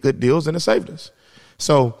able to get good deals, and it saved us.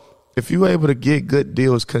 So if you're able to get good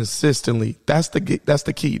deals consistently, that's the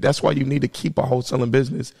key. That's why you need to keep a wholesaling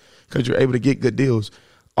business, because you're able to get good deals.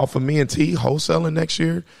 Off of me and T wholesaling next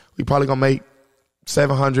year, we probably going to make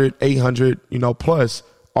 700, 800, plus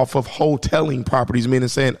off of wholesaling properties, meaning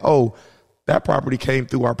saying, oh, that property came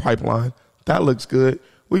through our pipeline. That looks good.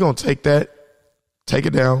 We're going to take that, take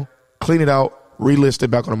it down, clean it out, relist it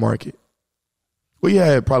back on the market. We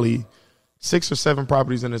had probably 6 or 7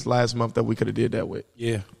 properties in this last month that we could have did that with.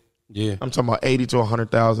 Yeah. I'm talking about $80,000 to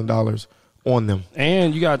 $100,000 on them.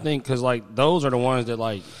 And you got to think, because like those are the ones that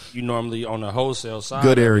like you normally on the wholesale side.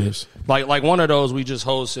 Good areas. Like one of those we just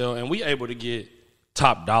wholesale, and we able to get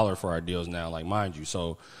top dollar for our deals now, like, mind you.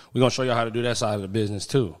 So we're going to show you how to do that side of the business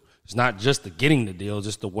too. It's not just the getting the deals,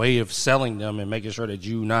 it's the way of selling them and making sure that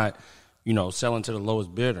you not, selling to the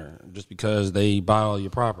lowest bidder just because they buy all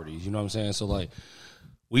your properties. You know what I'm saying? So like,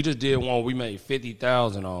 we just did one we made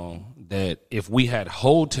 $50,000 on that if we had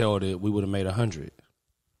wholesaled it, we would have made 100,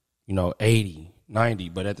 80, 90.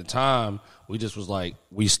 But at the time, we just was like,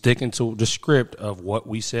 we sticking to the script of what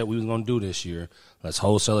we said we was going to do this year. Let's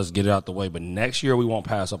wholesale, let's get it out the way. But next year, we won't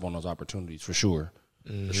pass up on those opportunities for sure.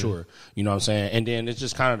 Mm-hmm. For sure. You know what I'm saying? And then it's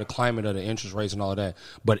just kind of the climate of the interest rates and all of that.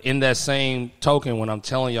 But in that same token, when I'm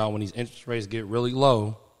telling y'all, when these interest rates get really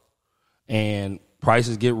low and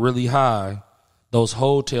prices get really high, those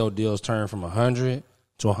hotel deals turn from 100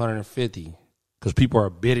 to 150 because people are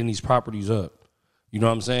bidding these properties up. You know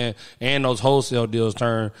what I'm saying? And those wholesale deals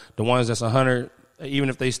turn, the ones that's 100, even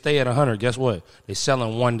if they stay at 100, guess what? They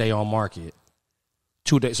selling one day on market.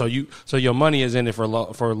 2 days. So your money is in it for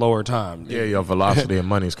lower time. Yeah, your velocity of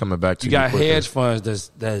money is coming back to you. You got hedge funds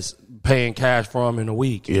that's paying cash for them in a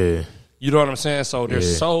week. Yeah. You know what I'm saying? So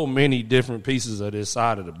there's so many different pieces of this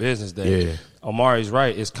side of the business that Omari's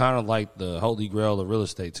right. It's kind of like the holy grail of real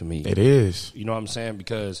estate to me. It is. You know what I'm saying?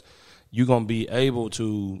 Because you're going to be able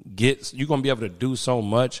to do so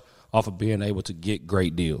much off of being able to get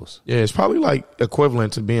great deals. Yeah, it's probably like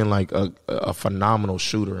equivalent to being like a phenomenal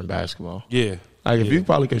shooter in basketball. Yeah. Like if you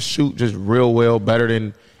probably can shoot just real well, better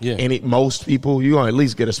than most people, you're going to at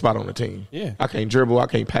least get a spot on the team. Yeah. I can't dribble, I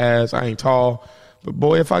can't pass, I ain't tall. But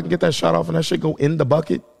boy, if I can get that shot off and that shit go in the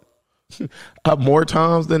bucket more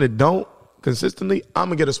times than it don't consistently, I'm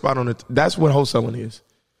going to get a spot on it. That's what wholesaling is.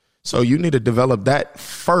 So you need to develop that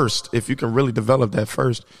first. If you can really develop that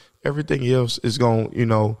first, everything else is going,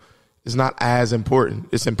 it's not as important.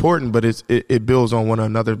 It's important, but it builds on one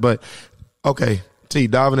another. But, okay, T,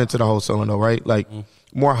 diving into the wholesaling though, right? Like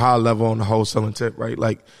more high level on the wholesaling tip, right?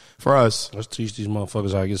 Like for us. Let's teach these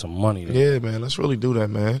motherfuckers how to get some money. Then. Yeah, man. Let's really do that,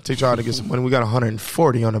 man. Teach y'all how to get some money. We got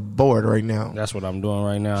 140 on the board right now. That's what I'm doing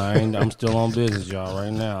right now. I'm still on business, y'all,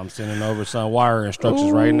 right now. I'm sending over some wire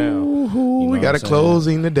instructions right now. We got a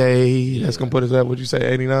closing today. That's going to put us at, what'd you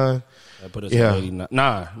say, 89? That put us at 89.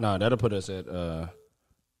 Nah, that'll put us at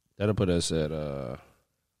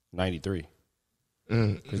 93.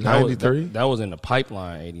 93? That was in the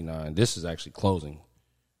pipeline, 89. This is actually closing.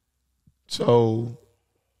 So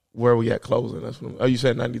where are we at closing? That's what you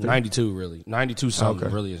said 93? 92, really. 92 something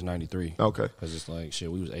really is 93. Okay. Because it's like, shit,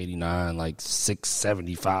 we was 89, like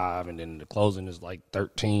 675, and then the closing is like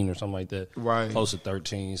 13 or something like that. Right. Close to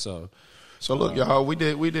 13, so. So look, y'all, we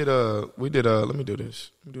did let me do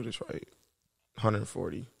this. Let me do this right.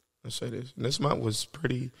 140. Let's say this. And this month was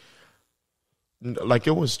pretty, like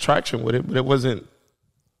it was traction with it, but it wasn't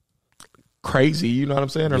crazy, you know what I'm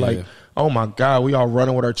saying? Or like, oh my God, we all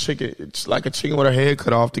running with our chicken. It's like a chicken with our head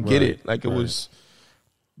cut off to get it. Like it was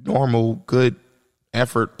normal, good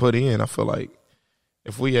effort put in. I feel like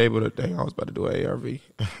if we able to, dang, I was about to do an ARV.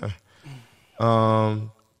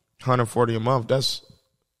 140 a month, that's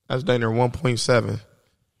dang near 1.7,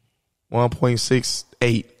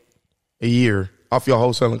 1.68 a year off your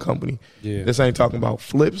wholesaling company. Yeah. This ain't talking about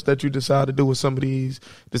flips that you decide to do with some of these.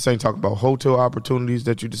 This ain't talking about hotel opportunities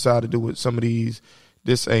that you decide to do with some of these.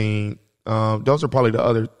 This ain't, those are probably the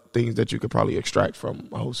other things that you could probably extract from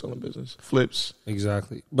a wholesaling business. Flips.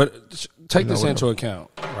 Exactly. But take this into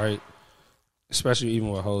account, right? Especially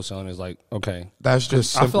even with wholesaling is like, okay. That's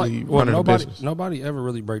just simply running a business. Nobody ever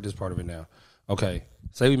really break this part of it now. Okay.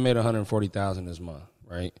 Say we made $140,000 this month,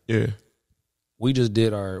 right? Yeah. We just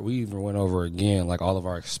we even went over again, like all of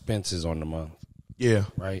our expenses on the month. Yeah.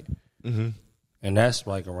 Right? Mm-hmm. And that's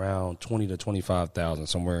like around 20 to 25,000,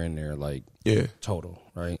 somewhere in there, like total,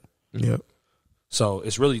 right? Yep. So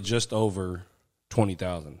it's really just over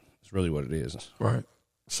 20,000. It's really what it is. Right.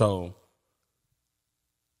 So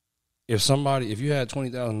if you had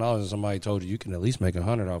 $20,000 and somebody told you can at least make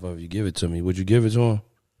 100 off of it, you give it to me, would you give it to them?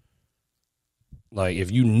 Like if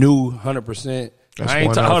you knew 100%.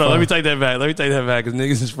 Hold on, let me take that back. Because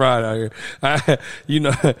niggas is fried out here.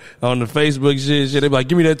 On the Facebook shit, they be like,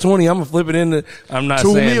 give me that 20, I'm going to flip it into, I'm not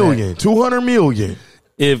saying 2 million, 200 million.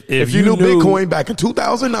 If you knew Bitcoin back in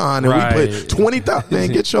 2009 and we put 20,000, man,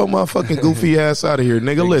 get your motherfucking goofy ass out of here,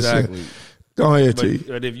 nigga. Exactly. Listen. Go ahead, T.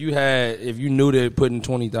 But if you knew that putting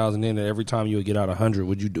 20,000 in it every time you would get out 100,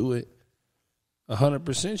 would you do it?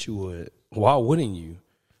 100% you would. Why wouldn't you?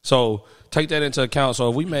 So take that into account. So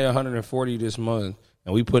if we made 140 this month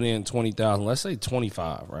and we put in 20,000, let's say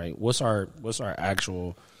 25, right? What's our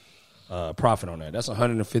actual profit on that? That's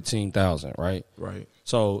 115,000, right? Right.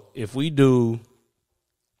 So if we do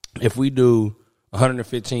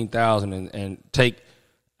 115,000 and take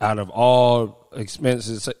out of all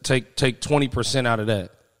expenses, take 20% out of that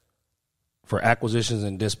for acquisitions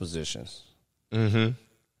and dispositions. Mm-hmm.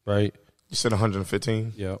 Right? You said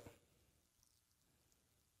 115? Yep.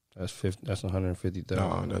 That's 150,000.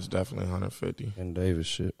 No, that's definitely 150. Ben Davis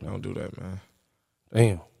shit. Don't do that, man.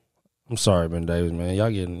 Damn. I'm sorry, Ben Davis, man.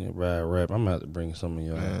 Y'all getting a bad rap. I'm going to have to bring some of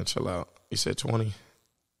y'all. Man, chill out. You said 20?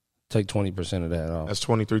 Take 20% of that off. That's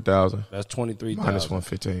 23,000. That's 23,000. Minus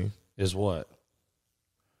 115. Is what?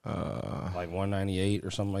 Like 198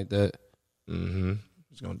 or something like that? Mm-hmm.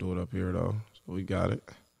 Just going to do it up here, though. So we got it.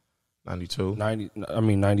 92.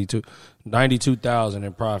 92,000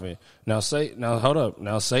 in profit. Now hold up.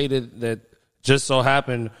 Now say that Just so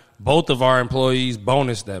happened both of our employees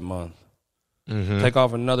bonus that month. Take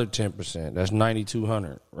off another 10%. That's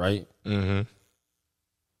 $9,200, right?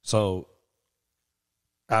 So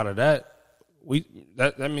out of that,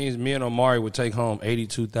 that means me and Omari would take home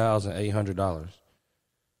 $82,800.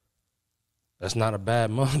 That's not a bad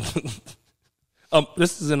month.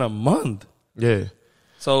 This is in a month. Yeah.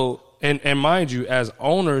 So and mind you, as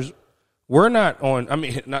owners, we're not on. I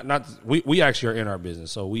mean, not we actually are in our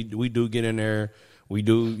business, so we do get in there. We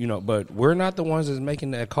do, but we're not the ones that's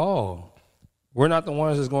making that call. We're not the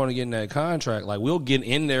ones that's going to get in that contract. Like, we'll get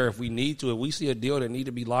in there if we need to. If we see a deal that need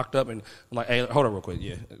to be locked up, and I'm like, hey, hold on real quick.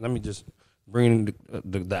 Yeah, let me just bring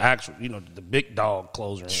the actual, the big dog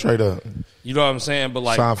closer in. Straight up. You know what I'm saying? But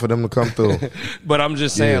like, time for them to come through. But I'm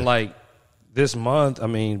just saying, like, this month, I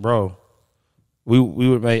mean, bro, we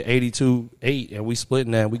would make 82.8, and we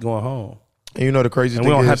splitting that, and we going home. And the crazy thing is,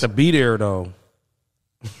 we don't have to be there though.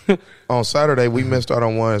 On Saturday, we missed out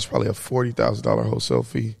on one. It's probably a $40,000 wholesale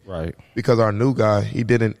fee. Right. Because our new guy, he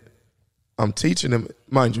didn't. I'm teaching him,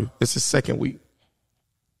 mind you, it's his second week.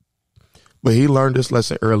 But he learned this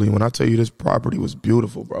lesson early. When I tell you this property was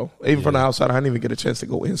beautiful, bro. Even from the outside, I didn't even get a chance to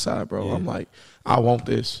go inside, bro. Yeah. I'm like, I want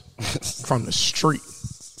this from the street.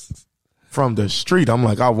 From the street, I'm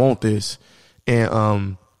like, I want this.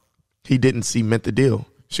 And he didn't cement the deal.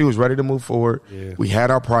 She was ready to move forward. Yeah. We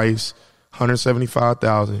had our price.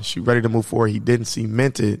 $175,000. She ready to move forward. He didn't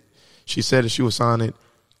cement it. She said that she would sign it,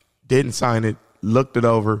 didn't sign it, looked it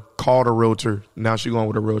over, called a realtor. Now she's going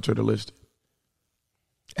with a realtor to list it.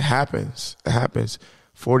 It happens. It happens.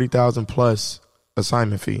 $40,000 plus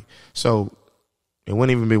assignment fee. So it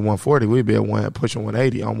wouldn't even be 140. We'd be at pushing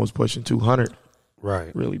 180, almost pushing 200.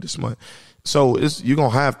 Right. Really this month. So you're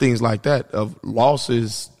gonna have things like that of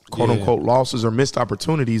losses, quote unquote losses or missed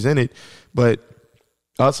opportunities in it, but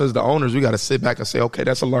us as the owners, we got to sit back and say, okay,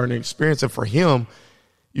 that's a learning experience. And for him,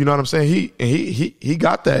 you know what I'm saying? He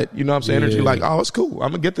got that, you know what I'm saying? Energy like, oh, it's cool.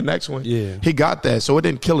 I'm going to get the next one. Yeah. He got that. So it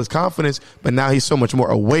didn't kill his confidence, but now he's so much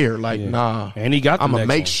more aware. Like, nah. And he got the I'm going to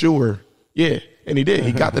make sure. Yeah. And he did.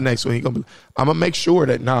 He got the next one. I'm going to make sure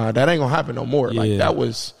that, that ain't going to happen no more. Like, that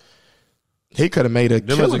was, he could have made a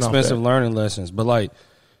killing. Them was expensive learning lessons. But, like,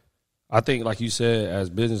 I think, like you said, as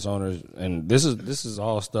business owners, and this is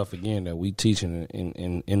all stuff again that we teaching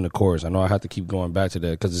in the course. I know I have to keep going back to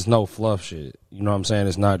that because it's no fluff shit. You know what I'm saying?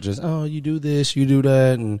 It's not just you do this, you do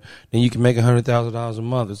that, and then you can make $100,000 a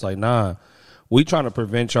month. It's like we trying to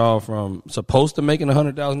prevent y'all from supposed to making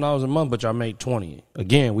 $100,000 a month, but y'all make 20.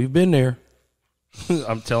 Again, we've been there.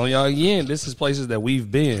 I'm telling y'all again, this is places that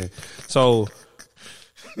we've been. So.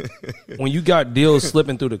 When you got deals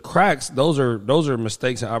slipping through the cracks, those are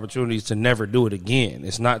mistakes and opportunities to never do it again.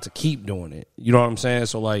 It's not to keep doing it. You know what I'm saying?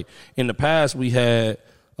 So, like, in the past, we had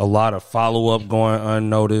a lot of follow-up going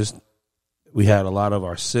unnoticed. We had a lot of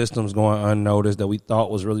our systems going unnoticed that we thought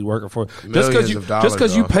was really working for. Just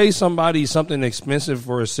because you pay somebody something expensive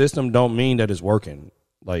for a system don't mean that it's working.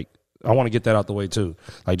 Like, I want to get that out the way too.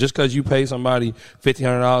 Like, just because you pay somebody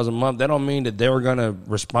 $1,500 a month, that don't mean that they're gonna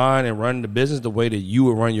respond and run the business the way that you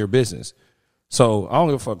would run your business. So I don't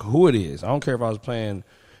give a fuck who it is. I don't care if I was paying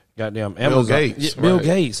goddamn Amazon, Bill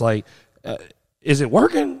Gates. Like, is it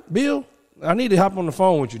working, Bill? I need to hop on the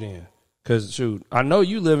phone with you then, because shoot, I know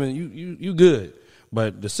you living, you good,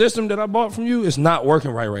 but the system that I bought from you is not working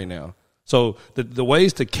right now. So the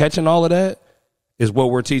ways to catching all of that is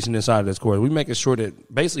what we're teaching inside of this course. We're making sure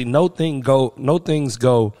that basically no things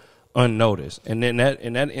go unnoticed. And then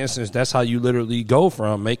in that instance, that's how you literally go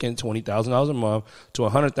from making $20,000 a month to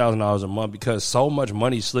 $100,000 a month, because so much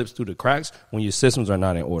money slips through the cracks when your systems are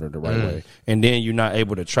not in order the right way. And then you're not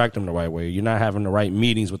able to track them the right way. You're not having the right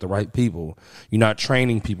meetings with the right people. You're not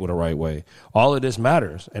training people the right way. All of this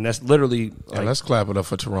matters. And that's literally like, let's clap it up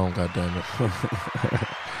for Tyrone,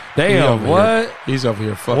 goddammit. Damn, what? He's over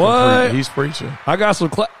here fucking he's preaching. I got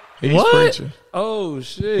some He's preaching. Oh,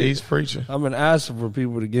 shit. He's preaching. I've been asking for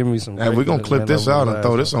people to give me some. Hey, we're going to clip this out and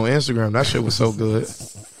throw this on Instagram. That shit was so good.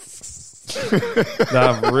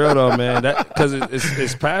 Nah, for real though, man. Because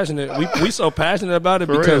it's passionate. We so passionate about it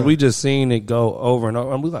for because real. We just seen it go over and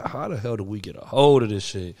over. And we like, how the hell did we get a hold of this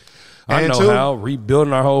shit? I know how.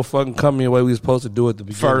 Rebuilding our whole fucking company the way we was supposed to do it at the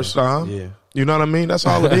beginning. First time. Yeah. You know what I mean? That's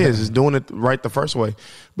all it is doing it right the first way.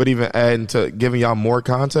 But even adding to giving y'all more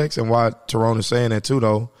context, and why Tyrone is saying that too,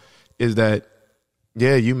 though, is that,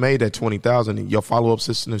 yeah, you made that $20,000 and your follow-up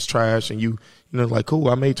system is trash, and you know, like, cool,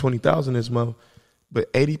 I made $20,000 this month,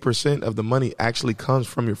 but 80% of the money actually comes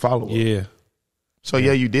from your follow-up. Yeah. So,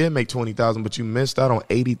 yeah, you did make $20,000, but you missed out on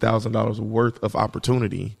 $80,000 worth of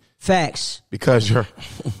opportunity. Facts. Because you're,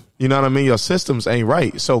 you know what I mean? Your systems ain't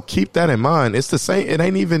right. So keep that in mind. It's the same. It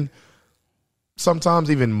ain't even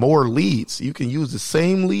sometimes even more leads. You can use the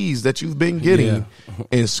same leads that you've been getting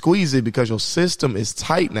and squeeze it because your system is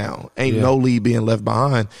tight now. Ain't no lead being left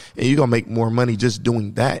behind, and you're gonna make more money just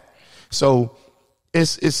doing that. So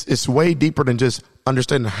it's way deeper than just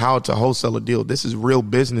understanding how to wholesale a deal. This is real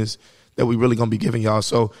business that we really gonna be giving y'all.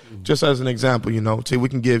 So just as an example, we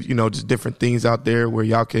can give, just different things out there where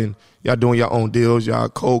y'all doing your own deals, y'all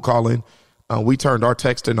cold calling. We turned our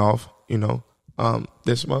texting off,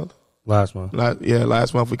 this month. Last month.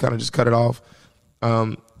 Last month we kind of just cut it off.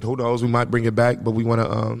 Who knows? We might bring it back, but we want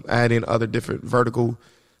to add in other different vertical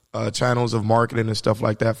channels of marketing and stuff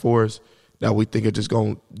like that for us that we think are just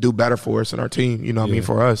going to do better for us and our team,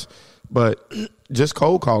 for us. But just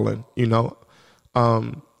cold calling,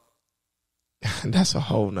 that's a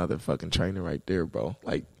whole nother fucking training right there, bro.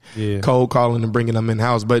 Like cold calling and bringing them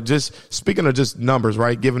in-house. But just speaking of just numbers,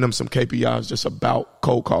 right, giving them some KPIs just about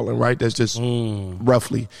cold calling, right? That's just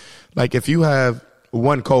roughly. Like if you have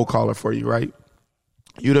one cold caller for you, right,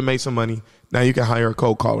 you done made some money. Now you can hire a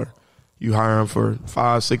cold caller. You hire them for $5,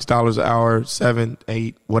 $6 an hour, 7,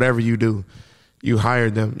 8, whatever you do. You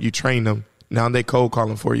hire them, you train them. Now they cold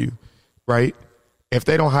calling for you, right? If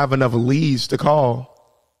they don't have enough leads to call,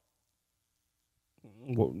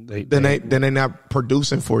 then they're not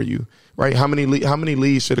producing for you, right? How many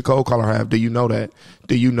leads should a cold caller have? Do you know that?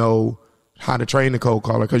 Do you know how to train the cold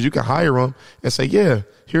caller? Because you can hire them and say, yeah,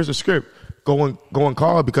 here's a script. Go and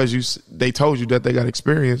call because they told you that they got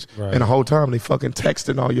experience, right. And the whole time they fucking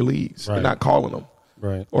texting all your leads. Right. They're not calling them,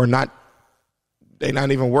 right? Or they're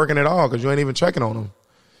not even working at all because you ain't even checking on them.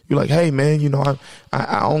 You're like, hey, man,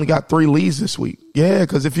 I only got 3 leads this week. Yeah,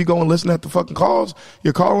 because if you go and listen at the fucking calls,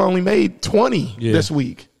 your call only made 20 this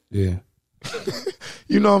week. Yeah.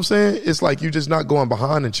 You know what I'm saying? It's like you're just not going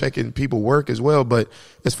behind and checking people work as well. But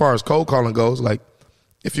as far as cold calling goes, like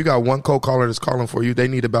if you got one cold caller that's calling for you, they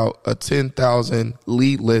need about a 10,000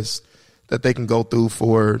 lead list that they can go through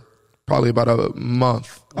for probably about a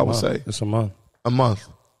month, I would say. It's a month. A month.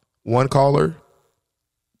 One caller,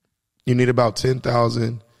 you need about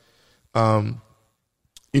 10,000. You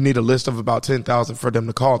need a list of about 10,000 for them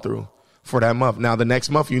to call through for that month. Now, the next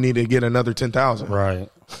month, you need to get another 10,000. Right.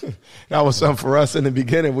 That was something for us in the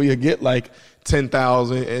beginning. We would get like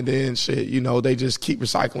 10,000 and then shit, they just keep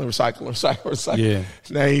recycling. Yeah.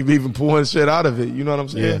 They ain't even pulling shit out of it. You know what I'm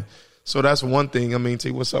saying? Yeah. So that's one thing. I mean,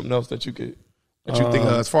 T, what's something else that you think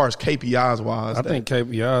of as far as KPIs wise? I think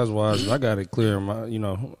KPIs wise, I got it clear.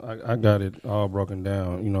 I got it all broken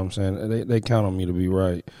down. You know what I'm saying? They count on me to be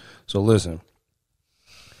right. So listen,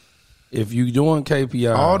 if you doing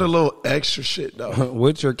KPIs, all the little extra shit though,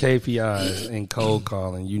 with your KPIs in cold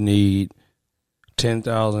calling, you need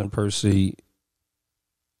 10,000 per seat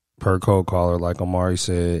per cold caller. Like Omari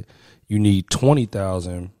said, you need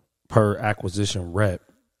 20,000 per acquisition rep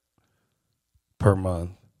per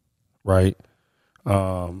month, right?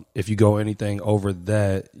 If you go anything over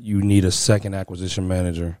that, you need a second acquisition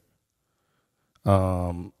manager.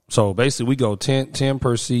 So basically we go 10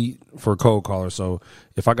 per seat for cold callers. So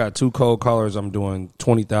if I got 2 cold callers, I'm doing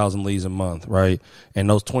 20,000 leads a month, right? And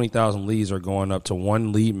those 20,000 leads are going up to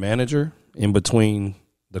 1 lead manager in between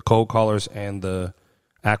the cold callers and the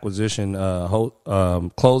acquisition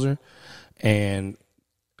closer. And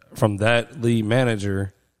from that lead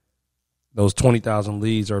manager, those 20,000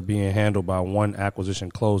 leads are being handled by 1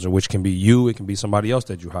 acquisition closer, which can be you, it can be somebody else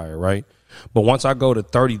that you hire, right? But once I go to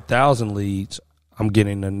 30,000 leads, I'm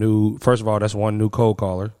getting first of all, that's 1 new cold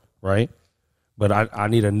caller, right? But I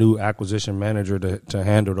need a new acquisition manager to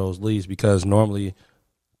handle those leads because normally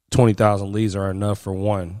 20,000 leads are enough for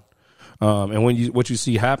 1. And what you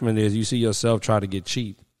see happening is you see yourself try to get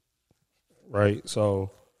cheap, right?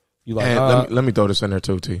 So you like, let me throw this in there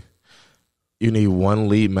too, T. You need 1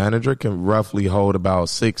 lead manager can roughly hold about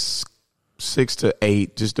 6 to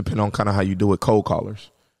 8, just depending on kind of how you do it, cold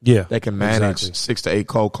callers. Yeah, they can manage exactly. 6 to 8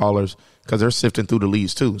 cold callers because they're sifting through the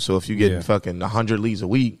leads too. So if you get fucking 100 leads a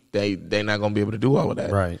week, they're not gonna be able to do all of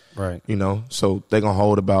that. Right. So they're gonna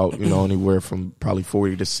hold about anywhere from probably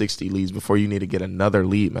 40 to 60 leads before you need to get another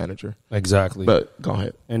lead manager. Exactly. But go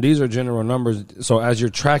ahead. And these are general numbers. So as you're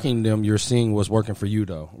tracking them, you're seeing what's working for you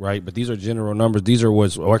though, right? But these are general numbers. These are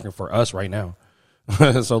what's working for us right now.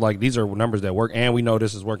 So like these are numbers that work, and we know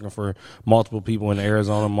this is working for multiple people in the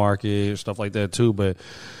Arizona market, stuff like that too. But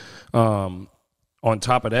on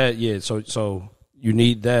top of that, so you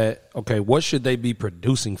need that. Okay, what should they be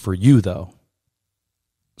producing for you though?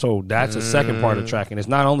 So that's a second part of tracking. It's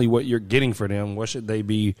not only what you're getting for them, what should they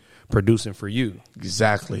be producing for you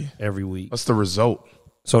exactly every week? What's the result?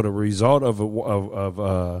 So the result of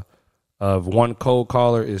 1 cold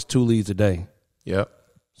caller is 2 leads a day. Yep.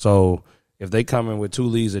 So if they come in with 2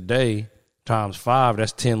 leads a day, times 5,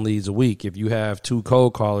 that's 10 leads a week. If you have 2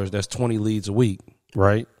 cold callers, that's 20 leads a week,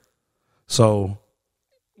 right? So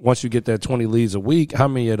once you get that 20 leads a week, how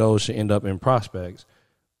many of those should end up in prospects?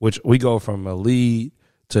 Which we go from a lead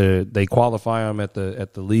to they qualify them at the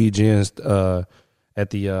lead gens at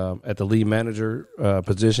the lead manager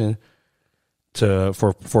position to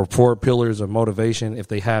for 4 pillars of motivation. If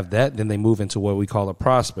they have that, then they move into what we call a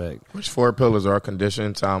prospect. Which 4 pillars are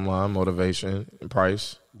condition, timeline, motivation, and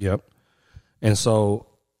price. Yep. And so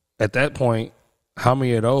at that point, how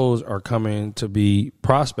many of those are coming to be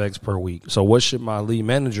prospects per week? So what should my lead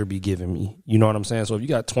manager be giving me? You know what I'm saying? So if you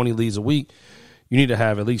got 20 leads a week, you need to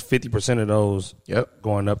have at least 50% of those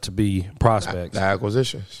going up to be prospects. The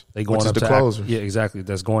acquisitions. They going which up is the to closer. Yeah, exactly.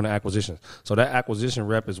 That's going to acquisitions. So that acquisition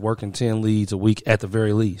rep is working 10 leads a week at the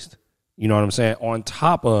very least. You know what I'm saying? On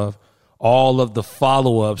top of all of the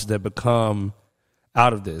follow-ups that become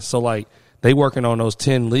out of this. So, like, they working on those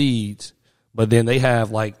 10 leads, but then they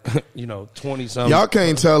have, like, 20-something. Y'all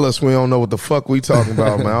can't tell us we don't know what the fuck we talking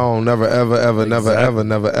about, man. I don't never, ever, ever, never, ever,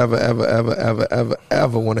 never, ever, ever, ever, ever, ever,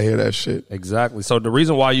 ever want to hear that shit. Exactly. So the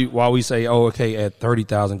reason why we say, okay, at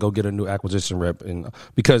 30,000, go get a new acquisition rep, and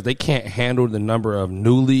because they can't handle the number of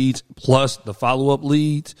new leads plus the follow-up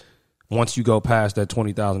leads once you go past that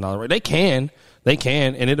 $20,000 rate. They can,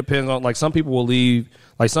 and it depends on, like, some people will leave.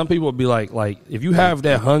 Like, some people will be like if you have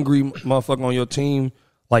that hungry motherfucker on your team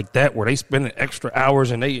like that, where they spending extra hours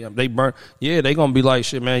and they burn, they gonna be like,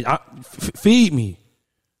 shit, man, feed me.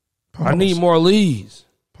 Pause. I need more leads.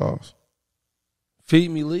 Pause. Feed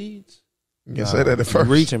me leads. You can say that at first.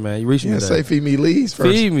 You reaching, man. You reaching. You can say feed me leads first.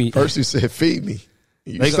 Feed me. First you said feed me.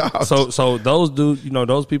 So those dudes,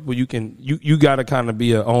 those people, you got to kind of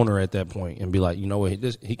be an owner at that point and be like, you know what,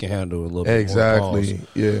 he can handle a little bit exactly. More.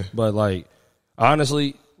 Yeah. But, like,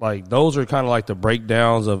 honestly, like, those are kind of like the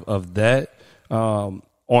breakdowns of that.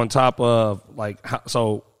 On top of, like,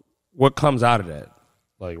 so what comes out of that?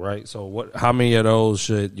 Like, right? So how many of those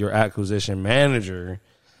should your acquisition manager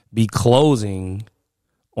be closing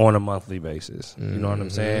on a monthly basis? You know what I'm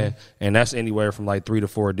saying? And that's anywhere from like 3 to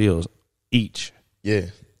 4 deals each. Yeah.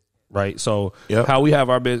 Right. So how we have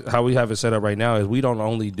it set up right now is we don't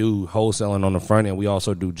only do wholesaling on the front end. We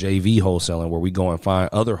also do JV wholesaling, where we go and find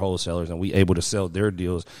other wholesalers and we able to sell their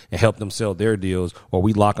deals and help them sell their deals, or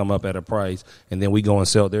we lock them up at a price and then we go and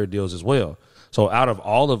sell their deals as well. So out of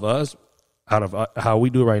all of us, out of how we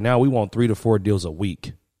do it right now, we want 3 to 4 deals a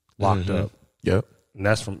week locked up. Yep. And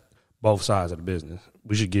that's from both sides of the business.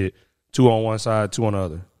 We should get 2 on one side, 2 on the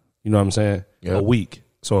other. You know what I'm saying? A week.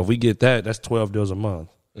 So if we get that, that's 12 deals a month.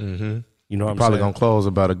 Mm-hmm. You know what I'm probably saying? Gonna close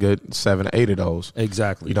about a good 7 or 8 of those.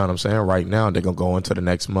 Exactly. You know what I'm saying? Right now they're gonna go into the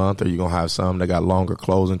next month, or you're gonna have some that got longer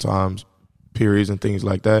closing times, periods, and things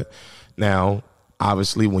like that. Now,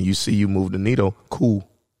 obviously, when you see you move the needle, cool.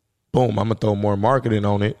 Boom, I'm gonna throw more marketing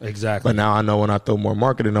on it. Exactly. But now I know when I throw more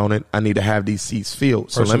marketing on it, I need to have these seats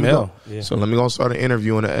filled. So let me go start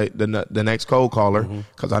interviewing the next cold caller,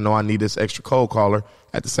 because I know I need this extra cold caller.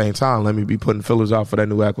 At the same time, let me be putting fillers out for that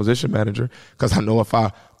new acquisition manager, because I know if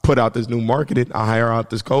I put out this new marketing, I hire out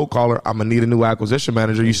this cold caller, I'm gonna need a new acquisition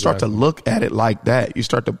manager. You start to look at it like that. You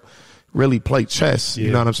start to really play chess.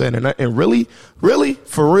 You know what I'm saying? And really,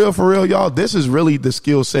 for real, y'all, this is really the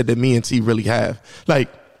skill set that me and T really have. Like,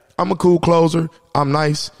 I'm a cool closer. I'm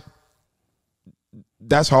nice.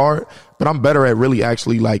 That's hard, but I'm better at really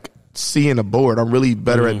actually, like, seeing a board. I'm really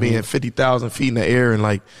better at being 50,000 feet in the air and,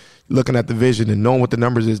 like, looking at the vision and knowing what the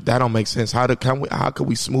numbers is. That don't make sense. How could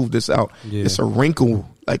we smooth this out? It's a wrinkle.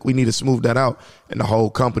 Like, we need to smooth that out, and the whole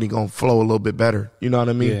company gonna flow a little bit better. You know what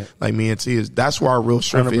I mean? Like me and T is. That's where our real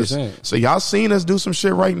strength 100%. Is. So y'all seen us do some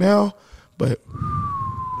shit right now, but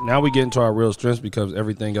now we get into our real strengths, because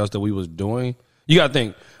everything else that we was doing, you gotta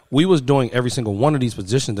think, we was doing every single one of these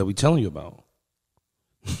positions that we telling you about.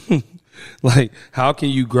 Like, how can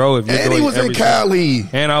you grow if you're doing he was in Cali,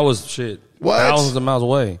 and I was thousands of miles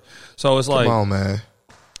away. So it's like, come on, man.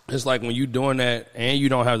 It's like when you're doing that and you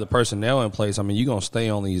don't have the personnel in place, I mean, you're going to stay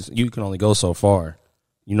on these. You can only go so far.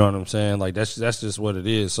 You know what I'm saying? Like, that's just what it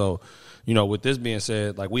is. So, with this being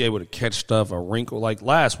said, like, we able to catch stuff, a wrinkle. Like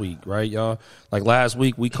last week, right, y'all? Like last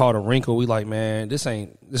week, we caught a wrinkle. We like, man, this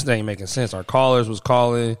ain't making sense. Our callers was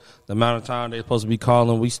calling the amount of time they supposed to be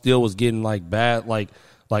calling. We still was getting, like, bad, like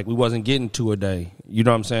we wasn't getting 2 a day. You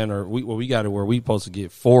know what I'm saying? Or we got it where we supposed to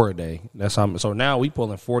get 4 a day. That's how. So now we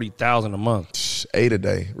pulling 40,000 a month. 8 a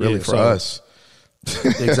day, really, for us.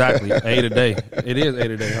 Exactly, 8 a day. It is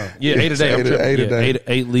 8 a day, huh? Yeah, 8 a day. I'm tripping.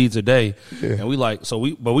 8 leads a day. Yeah. And we like,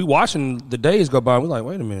 but we watching the days go by. And we like,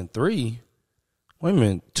 wait a minute, 3. Wait a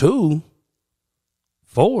minute, 2,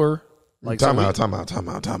 4. Like time so out.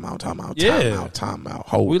 Yeah. Time out.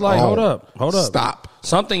 Hold up. Stop.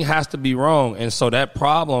 Something has to be wrong. And so that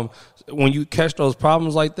problem, when you catch those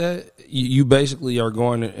problems like that, you basically are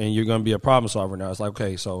going and you're going to be a problem solver now. It's like,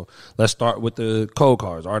 okay, so let's start with the code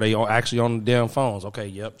cards. Are they actually on the damn phones? Okay,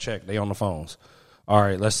 yep, check. They on the phones. All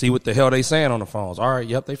right, let's see what the hell they saying on the phones. All right,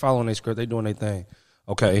 yep, they following their script. They doing their thing.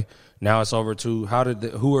 Okay, now it's over to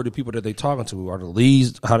who are the people that they talking to? Are the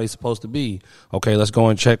leads how they supposed to be? Okay, let's go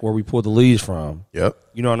and check where we pull the leads from. Yep.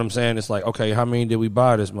 You know what I'm saying? It's like, okay, how many did we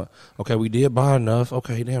buy this month? Okay, we did buy enough.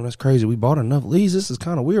 Okay, damn, that's crazy. We bought enough leads. This is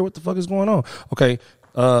kind of weird. What the fuck is going on? Okay,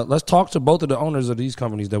 let's talk to both of the owners of these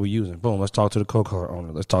companies that we're using. Boom. Let's talk to the Coca-Cola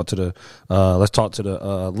owner. Let's talk to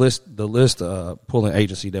the list pulling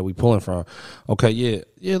agency that we pulling from. Okay,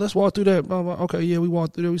 yeah. Let's walk through that. Blah, blah. Okay, yeah, we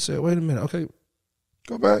walked through there. We said, wait a minute. Okay,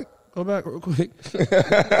 Go back real quick.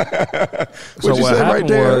 So what happened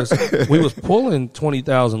was we was pulling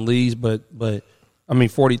 20,000 leads, but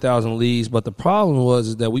 40,000 leads. But the problem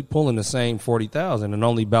was that we pulling the same 40,000, and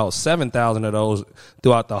only about 7,000 of those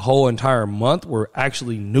throughout the whole entire month were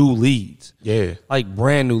actually new leads. Yeah, like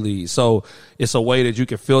brand new leads. So it's a way that you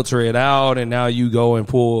can filter it out, and now you go and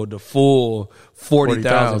pull the full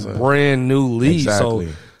 40,000 brand new leads. Exactly.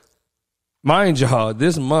 So mind y'all,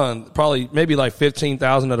 this month probably maybe like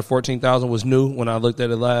 15,000 of the 14,000 was new when I looked at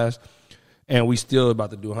it last, and we still about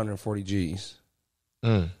to do 140 G's.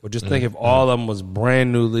 But just think if all of them was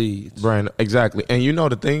brand new leads. Exactly. And you know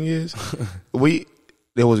the thing is,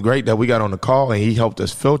 it was great that we got on the call and he helped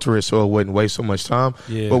us filter it so it wouldn't waste so much time.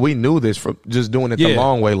 Yeah. But we knew this from just doing it the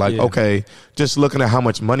long way. Like, okay, just looking at how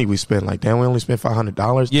much money we spent. Like, damn, we only spent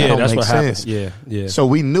 $500. Yeah, that don't that's make what sense. happened. Yeah. So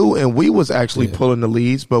we knew, and we was actually pulling the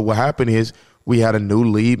leads. But what happened is we had a new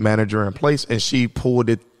lead manager in place, and she pulled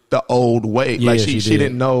it the old way. Yeah, like she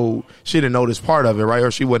didn't know this part of it, right?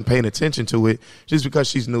 Or she wasn't paying attention to it just because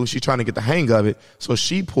she's new. She's trying to get the hang of it. So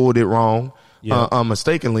she pulled it wrong.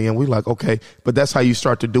 Mistakenly, and we like, okay, but that's how you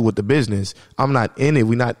start to do with the business. I'm not in it.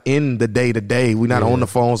 We're not in the day to day. We're not on the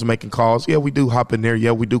phones making calls. Yeah, we do hop in there.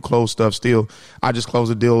 Yeah, we do close stuff still. I just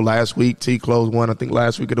closed a deal last week. T closed one, I think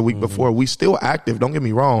last week or the week before. We still active. Don't get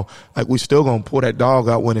me wrong. Like, we still gonna pull that dog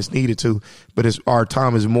out when it's needed to, but our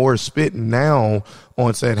time is more spent now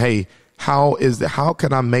on saying, hey, how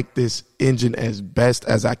can I make this engine as best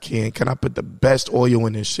as I can? Can I put the best oil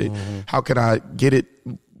in this shit? How can I get it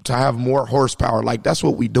to have more horsepower? Like, that's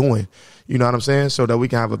what we doing. You know what I'm saying? So that we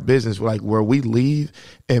can have a business like where we leave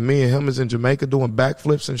and me and him is in Jamaica doing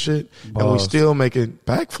backflips and shit. Boss. And we still making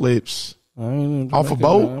backflips off a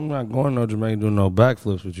boat. I'm not going to Jamaica doing no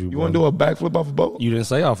backflips with you. You want to do a backflip off a boat? You didn't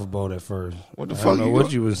say off a boat at first. What the fuck? I don't know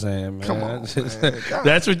what you were saying, man. Come on, man.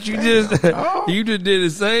 That's what you just you just did the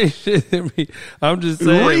same shit to me. I'm just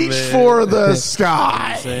saying, reach for the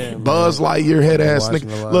sky. Saying, Buzz Lightyear head ass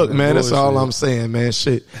nigga. Look, man, that's all I'm saying, man.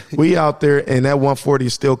 Shit, we out there, and that 140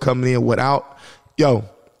 is still coming in without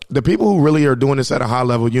the people who really are doing this at a high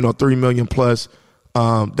level. 3 million plus.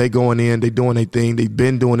 They going in, they doing their thing. They've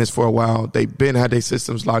been doing this for a while. They've been had their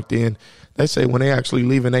systems locked in. They say when they actually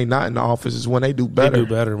leave and they not in the office is when they do better. They do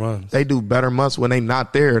better months. They do better months when they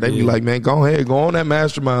not there. They be like, man, go ahead, go on that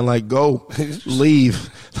mastermind. Like, go, leave.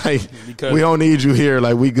 Like, we don't need you here.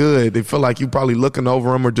 Like, we good. They feel like you probably looking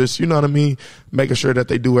over them or just, you know what I mean, making sure that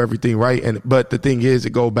they do everything right. But the thing is,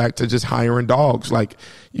 it go back to just hiring dogs. Like,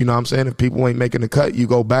 you know what I'm saying? If people ain't making the cut, you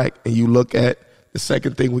go back and you look at the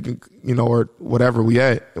second thing we can, or whatever we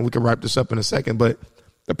at, and we can wrap this up in a second, but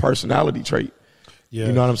the personality trait. Yeah.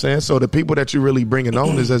 You know what I'm saying? So the people that you're really bringing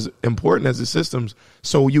on is as important as the systems.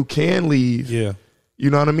 So you can leave. Yeah. You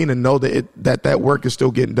know what I mean? And know that that work is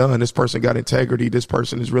still getting done. This person got integrity. This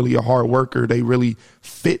person is really a hard worker. They really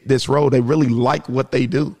fit this role. They really like what they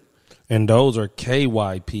do. And those are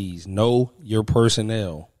KYPs. Know your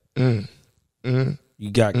personnel. You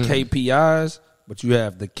got KPIs, but you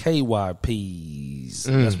have the KYPs.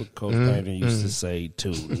 That's what Coach Brandon used to say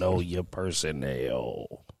too. Know your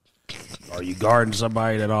personnel. Are you guarding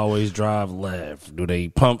somebody that always drive left? Do they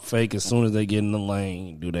pump fake as soon as they get in the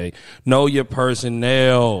lane? Do they know your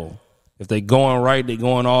personnel? If they going right, they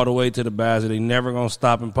going all the way to the basket. They never going to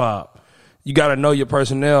stop and pop. You got to know your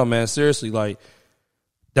personnel, man. Seriously, like,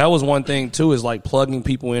 that was one thing, too, is like plugging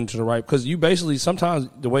people into the right. Because you basically, sometimes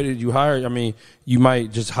the way that you hire, I mean, you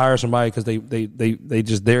might just hire somebody because they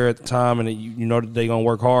just there at the time and you know that they're going to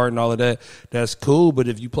work hard and all of that. That's cool. But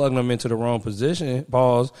if you plug them into the wrong position,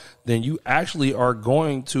 then you actually are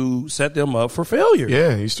going to set them up for failure.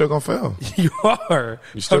 Yeah, you're still going to fail. You are.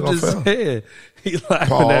 You're still going to fail. Saying. He's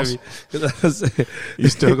laughing at me. You're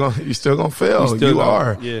still gonna fail. You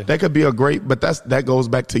are. Yeah. That could be a great, but that goes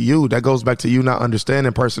back to you. That goes back to you not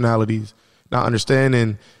understanding personalities, not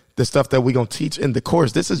understanding the stuff that we're going to teach in the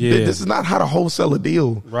course. This is not how to wholesale a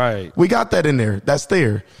deal. Right. We got that in there. That's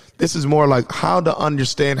there. This is more like how to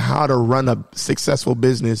understand how to run a successful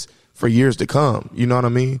business for years to come. You know what I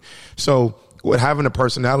mean? So with having the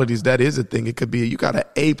personalities, that is a thing. It could be you got an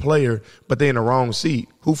A player, but they in the wrong seat.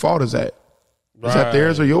 Who fault is that? Is that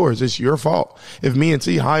theirs or yours? It's your fault. If me and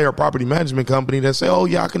T hire a property management company that say, oh,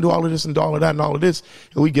 yeah, I can do all of this and all of that and all of this,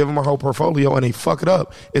 and we give them our whole portfolio and they fuck it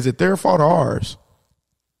up, is it their fault or ours?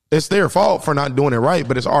 It's their fault for not doing it right,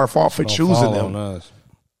 but it's our fault for choosing them.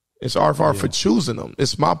 It's our fault for choosing them.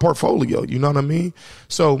 It's my portfolio. You know what I mean?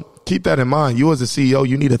 So keep that in mind. You as a CEO,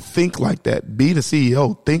 you need to think like that. Be the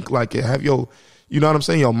CEO. Think like it. Have your, you know what I'm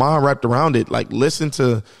saying, your mind wrapped around it. Like listen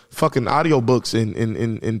to fucking audiobooks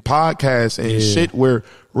and podcasts and shit where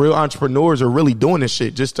real entrepreneurs are really doing this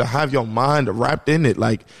shit just to have your mind wrapped in it.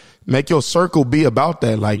 Like make your circle be about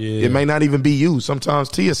that. Like it may not even be you. Sometimes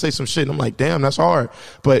Tia say some shit and I'm like, damn, that's hard.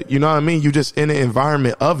 But you know what I mean? You just in the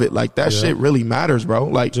environment of it. Like that shit really matters, bro.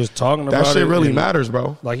 Like just talking about that shit really matters,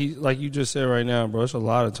 bro. Like you just said right now, bro. It's a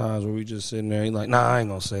lot of times where we just sitting there and like, nah, I ain't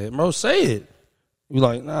gonna say it. Bro, say it. You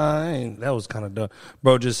like, nah, I ain't. That was kind of dumb.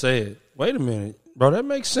 Bro, just say it. Wait a minute. Bro, that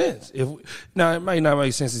makes sense. Now, it might not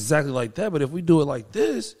make sense exactly like that, but if we do it like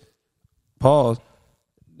this, pause,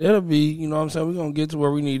 it'll be, you know what I'm saying, we're going to get to where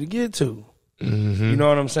we need to get to. Mm-hmm. You know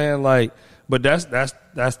what I'm saying? Like, but that's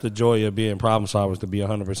the joy of being problem solvers, to be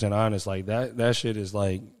 100% honest. Like, that shit is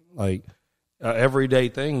like an everyday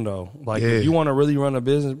thing, though. Like, if you want to really run a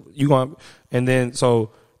business, and then,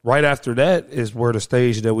 so right after that is where the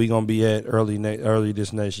stage that we're going to be at early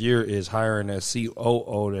this next year is hiring a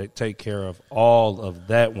COO to take care of all of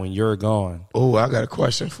that when you're gone. Oh, I got a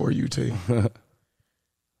question for you, T.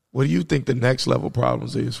 What do you think the next level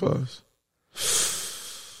problems is for us?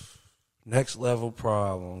 Next level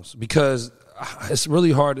problems. Because it's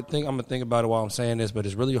really hard to think. I'm going to think about it while I'm saying this, but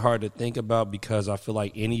it's really hard to think about because I feel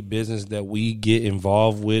like any business that we get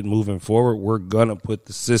involved with moving forward, we're going to put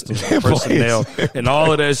the systems and personnel and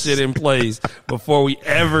all of that shit in place before we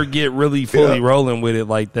ever get really fully rolling with it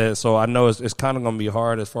like that. So I know it's kind of going to be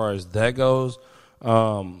hard as far as that goes.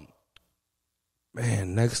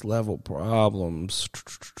 Man, next level problems.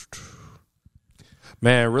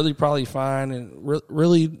 Man, really probably finding,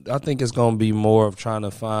 really, I think it's going to be more of trying to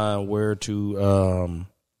find where to,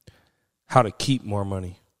 how to keep more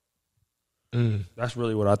money. That's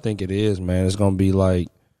really what I think it is, man. It's going to be like,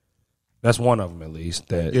 that's one of them at least,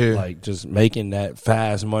 that like just making that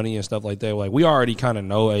fast money and stuff like that. Like we already kind of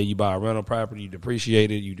know, hey, you buy a rental property, you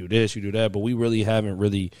depreciate it, you do this, you do that, but we really haven't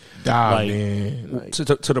really to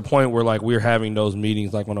the point where like we're having those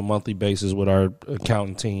meetings like on a monthly basis with our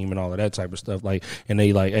accounting team and all of that type of stuff. Like, and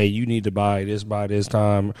they like, hey, you need to buy this by this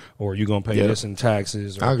time, or you're gonna pay this in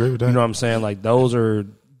taxes. Or, I agree with that. You know what I'm saying? Like those are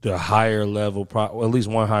the higher level, at least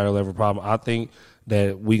one higher level problem. I think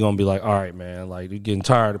that we gonna be like, all right, man, like you're getting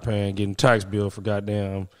tired of getting tax bill for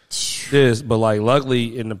goddamn this, but like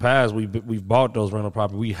luckily in the past we've bought those rental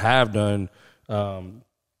properties. We have done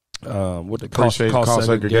what the cost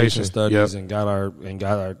segregation studies and got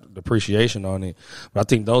our depreciation on it. But I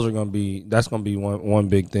think that's gonna be one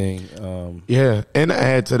big thing. And to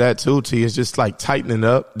add to that too, T, is just like tightening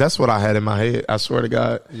up. That's what I had in my head. I swear to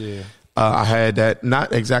God. Yeah. I had that,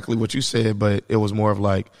 not exactly what you said, but it was more of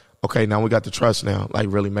like, okay, now we got the trust now, like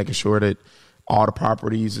really making sure that all the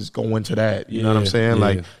properties is going to that. You know what I'm saying? Yeah.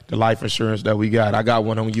 Like the life insurance that we got. I got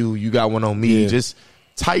one on you. You got one on me. Yeah. Just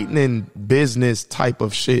tightening business type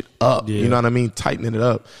of shit up. Yeah. You know what I mean? Tightening it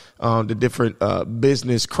up. The different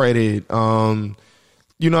business credit.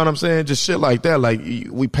 You know what I'm saying? Just shit like that. Like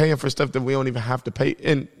we paying for stuff that we don't even have to pay.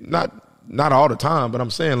 And not all the time, but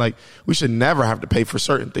I'm saying like we should never have to pay for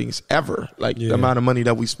certain things ever. Like the amount of money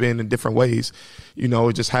that we spend in different ways, you know,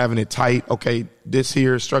 just having it tight. Okay, this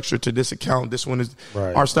here is structured to this account. This one is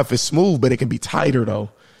our stuff is smooth, but it can be tighter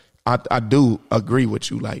though. I do agree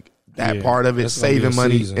with you. Like that part of it, saving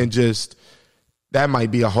money and just that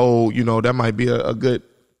might be a whole, you know, that might be a good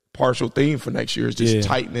partial theme for next year is just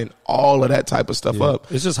tightening all of that type of stuff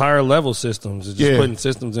up. It's just higher level systems. It's just putting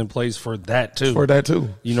systems in place for that too.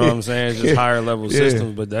 You know what I'm saying? It's just higher level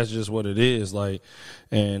systems, but that's just what it is. Like,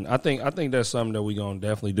 and I think that's something that we're gonna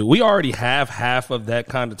definitely do. We already have half of that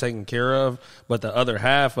kind of taken care of, but the other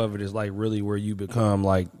half of it is like really where you become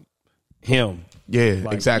like him. Yeah,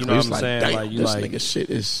 like, exactly. You know it's what I'm saying? Damn, like you this like nigga shit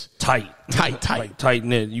is tight. Like, tight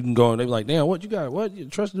knit. You can go and they be like, damn, what you got? What you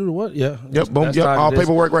trust to do to what? Yeah. Yep. Boom. Yep. All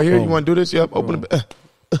paperwork right here. Boom. You want to do this? Yep. Open it.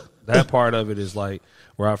 That part of it is like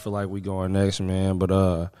where I feel like we going next, man.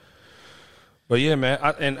 But yeah, man.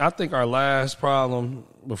 I think our last problem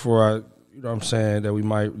before I you know what I'm saying, that we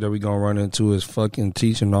gonna run into is fucking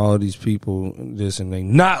teaching all of these people this and they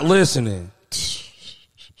not listening.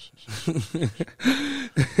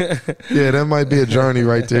 Yeah, that might be a journey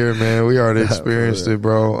right there, man. We already experienced it,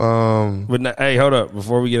 bro. But hey, hold up,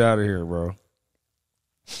 before we get out of here, bro.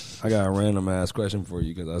 I got a random ass question for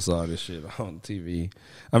you because I saw this shit on TV.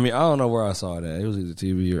 I mean, I don't know where I saw that. It was either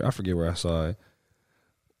TV or I forget where I saw it.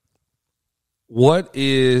 What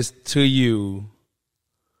is to you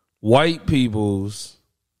white people's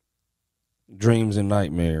dreams and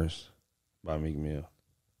nightmares by Meek Mill?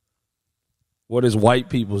 What is white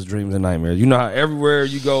people's dreams and nightmares? You know how everywhere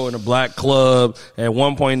you go in a black club, at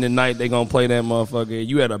one point in the night, they going to play that motherfucker.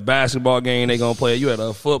 You at a basketball game, they going to play it. You at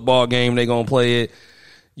a football game, they going to play it.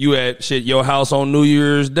 You at your house on New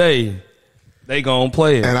Year's Day, they going to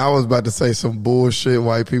play it. And I was about to say some bullshit,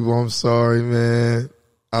 white people. I'm sorry, man.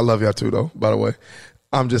 I love y'all too, though, by the way.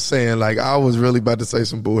 I'm just saying, like, I was really about to say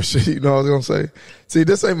some bullshit. You know what I was going to say? See,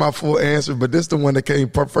 this ain't my full answer, but this the one that came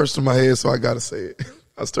first to my head, so I got to say it.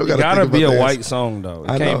 I still got to think about it. It gotta be a white song, though.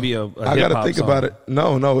 It can't be a hip-hop song. I got to think about it.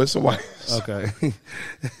 No, it's a white song. Okay.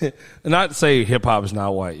 Not to say hip-hop is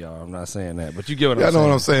not white, y'all. I'm not saying that. But you get what I'm saying. I know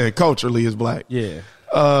what I'm saying. Culturally, it's black. Yeah.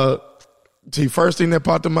 The first thing that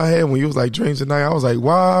popped in my head when you was like Dreams at Night, I was like,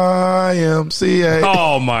 YMCA.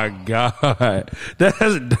 Oh, my God. That's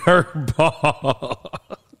dirtball.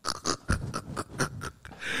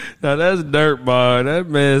 Now, that's dirtball. That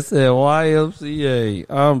man said YMCA.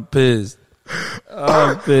 I'm pissed.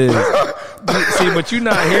 See, but you're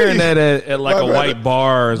not hearing that at like a white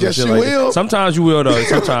bar or yes, shit you like will. That. Sometimes you will, though.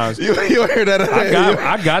 Sometimes. you hear that?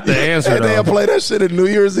 I got the answer, though. They'll play that shit at New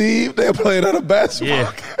Year's Eve. They'll play it at a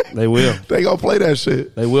basketball game. They will. They gonna play that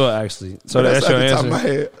shit. They will, actually. So that's your answer? Top of my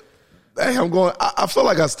head. Hey, I'm going. I feel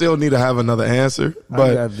like I still need to have another answer. But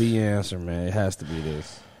I got the answer, man. It has to be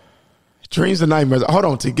this. Dreams and nightmares. Hold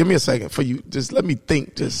on, T. Give me a second for you. Just let me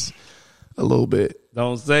think just a little bit.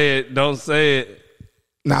 Don't say it. Don't say it.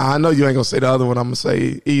 Nah, I know you ain't gonna say the other one I'm gonna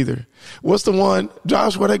say either. What's the one,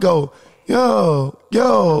 Josh, where they go, yo,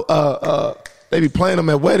 they be playing them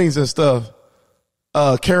at weddings and stuff.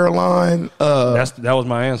 Caroline. That was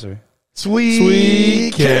my answer.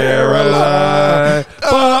 Sweet Caroline.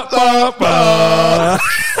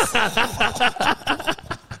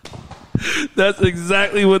 That's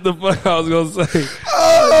exactly what the fuck I was gonna say.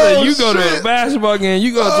 Oh, you go to a basketball game,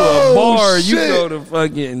 you go to a bar, you go to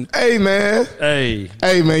fucking. Hey man. Hey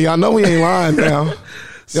man, y'all know we ain't lying now.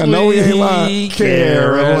 Y'all know we ain't lying.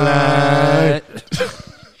 Caroline.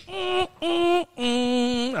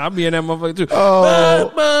 I'll be in that motherfucker too.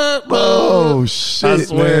 Oh shit, I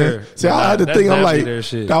swear. Man. See, I had to think. I'm like,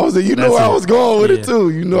 that was it. You know where I was going with it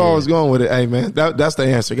too. You know I was going with it. Hey man, that's the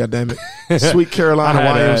answer. God damn it, Sweet Carolina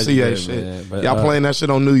YMCA shit. But, y'all playing that shit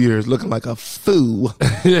on New Year's, looking like a fool.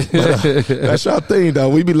 That's y'all thing, though.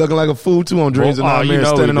 We be looking like a fool too on Dreams and Nightmares,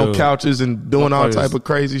 standing on couches and doing all type of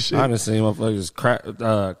crazy shit. I done seen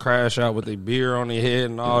motherfuckers crash out with their beer on their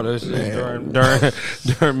head and all that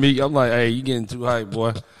shit during me. I'm like, hey, you getting too hype,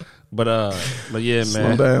 boy. But yeah,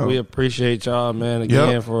 man, we appreciate y'all, man,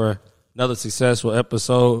 again for another successful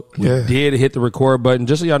episode. We did hit the record button.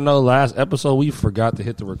 Just so y'all know, last episode we forgot to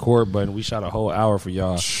hit the record button. We shot a whole hour for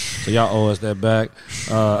y'all, so y'all owe us that back.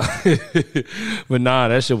 But nah,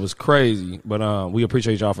 that shit was crazy. But we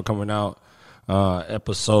appreciate y'all for coming out.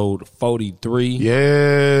 Episode 43.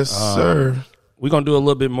 Yes, sir. We're going to do a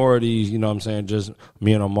little bit more of these, you know what I'm saying, just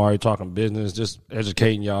me and Omari talking business, just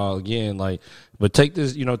educating y'all again. But take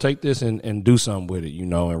this, and do something with it,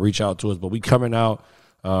 and reach out to us. But we coming out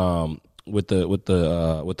with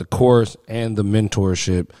the course and the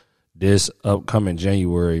mentorship this upcoming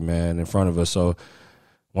January, man, in front of us. So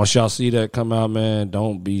once y'all see that come out, man,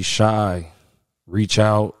 don't be shy. Reach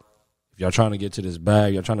out. If y'all trying to get to this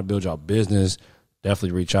bag, y'all trying to build y'all business,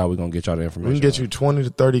 definitely reach out. We're going to get y'all the information. We can get you 20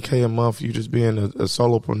 to 30K a month. You just being a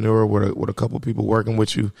solopreneur with a couple people working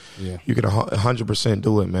with you. Yeah. You can 100%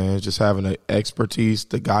 do it, man. It's just having the expertise,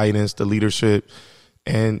 the guidance, the leadership,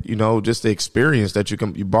 and, just the experience that you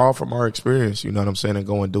borrow from our experience, you know what I'm saying, and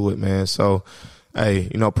go and do it, man. So,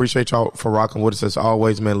 hey, appreciate y'all for rocking with us as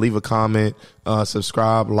always, man. Leave a comment,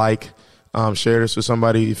 subscribe, like, share this with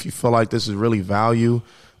somebody if you feel like this is really value.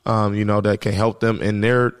 That can help them in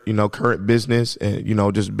their, current business and,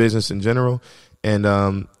 just business in general. And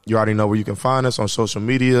you already know where you can find us on social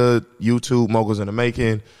media, YouTube, Moguls in the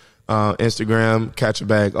Making, Instagram, Catch a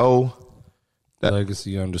Bag O.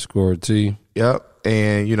 Legacy_T. Yep.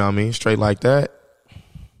 And, straight like that.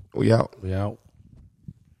 We out.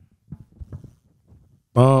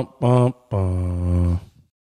 Bump, bump, bump.